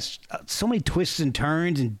got so many twists and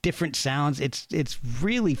turns and different sounds. It's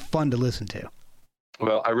really fun to listen to.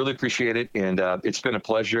 Well, I really appreciate it, and it's been a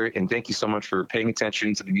pleasure. And thank you so much for paying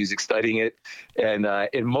attention to the music, studying it, and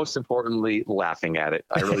most importantly, laughing at it.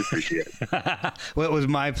 I really appreciate it. Well, it was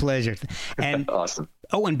my pleasure. And awesome.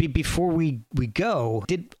 Oh, and before we go,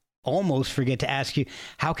 did almost forget to ask you,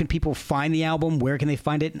 how can people find the album? Where can they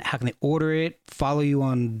find it? How can they order it? Follow you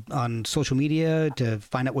on social media to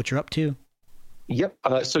find out what you're up to? Yep.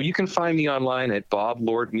 So you can find me online at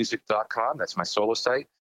boblordmusic.com. That's my solo site.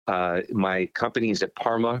 My company is at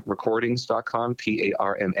parmarecordings.com,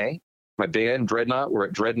 Parma. My band, Dreadnought, we're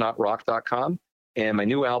at dreadnoughtrock.com. And my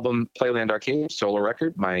new album, Playland Arcade, solo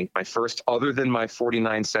record, my first, other than my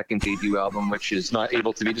 49-second debut album, which is not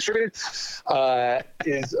able to be distributed,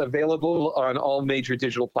 is available on all major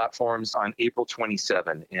digital platforms on April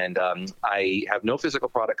 27. And I have no physical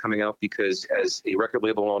product coming out because as a record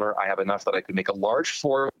label owner, I have enough that I could make a large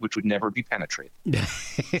floor, which would never be penetrated.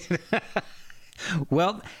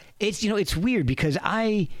 Well, it's weird because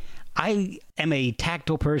I am a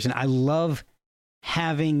tactile person. I love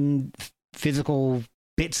having physical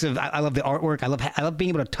bits of. I love the artwork. I love being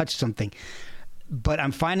able to touch something, but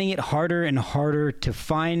I'm finding it harder and harder to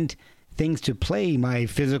find things to play my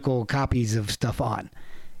physical copies of stuff on.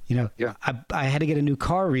 Yeah. I had to get a new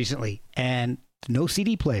car recently and no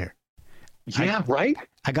CD player. Yeah, right.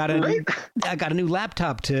 I got a new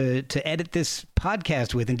laptop to edit this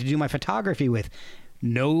podcast with and to do my photography with.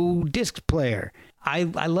 No disc player. I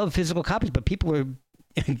love physical copies, but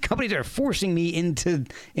companies are forcing me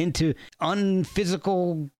into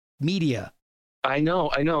unphysical media. I know.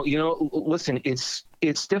 Listen,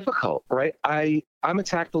 it's difficult, right? I'm a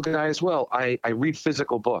tactile guy as well. I read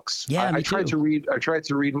physical books. Yeah, I tried to read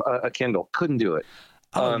a Kindle. Couldn't do it.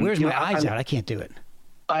 Where's my eyes out? I can't do it.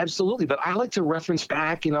 Absolutely, but I like to reference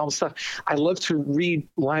back and all the stuff. I love to read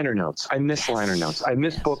liner notes. I miss liner notes. I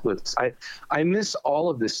miss booklets. I miss all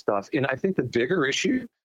of this stuff. And I think the bigger issue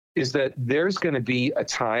is that there's going to be a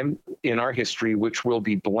time in our history which will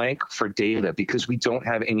be blank for data because we don't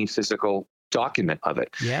have any physical document of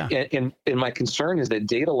it. Yeah. And my concern is that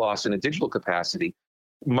data loss in a digital capacity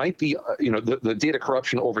might be, the data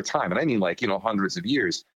corruption over time. And I mean hundreds of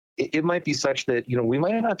years. It might be such that, we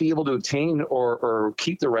might not be able to obtain or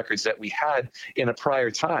keep the records that we had in a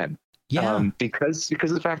prior time. Yeah. Because of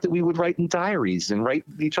the fact that we would write in diaries and write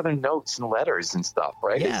each other notes and letters and stuff,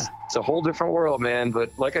 right? Yeah. It's a whole different world, man.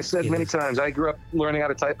 But like I said many times, I grew up learning how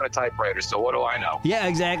to type on a typewriter. So what do I know? Yeah,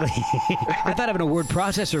 exactly. I thought having a word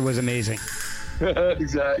processor was amazing.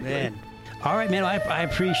 Exactly. Man. All right, man. I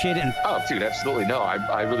appreciate it. Oh, dude, absolutely. No,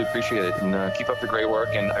 I really appreciate it. And keep up the great work.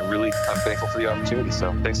 And I'm thankful for the opportunity.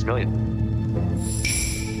 So thanks a million.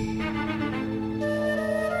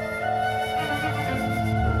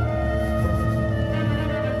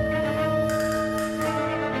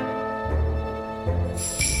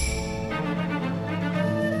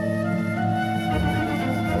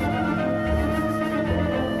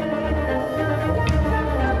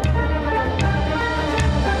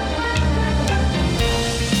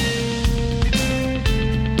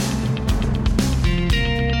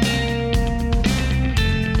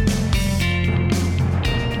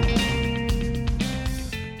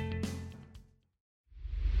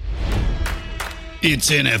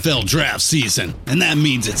 It's NFL draft season, and that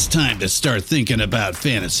means it's time to start thinking about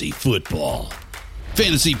fantasy football.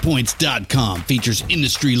 FantasyPoints.com features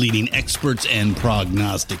industry-leading experts and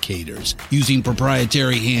prognosticators using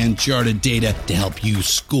proprietary hand-charted data to help you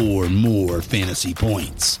score more fantasy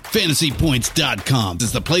points. FantasyPoints.com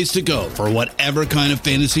is the place to go for whatever kind of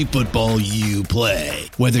fantasy football you play.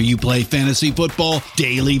 Whether you play fantasy football,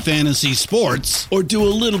 daily fantasy sports, or do a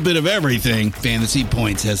little bit of everything, Fantasy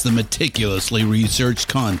Points has the meticulously researched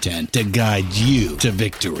content to guide you to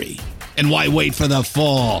victory. And why wait for the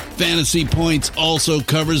fall? Fantasy Points also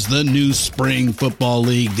covers the new spring football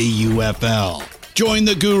league, the UFL. Join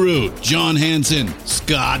the guru, John Hansen,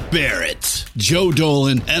 Scott Barrett, Joe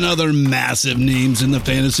Dolan, and other massive names in the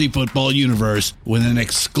fantasy football universe with an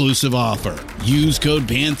exclusive offer. Use code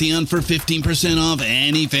Pantheon for 15% off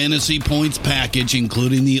any Fantasy Points package,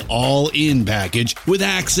 including the all-in package, with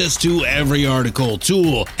access to every article,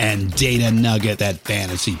 tool, and data nugget that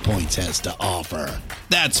Fantasy Points has to offer.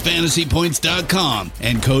 That's FantasyPoints.com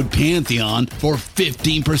and code Pantheon for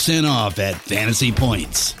 15% off at Fantasy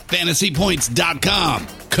Points. FantasyPoints.com,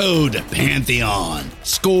 code Pantheon.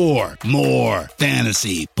 Score more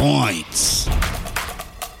fantasy points.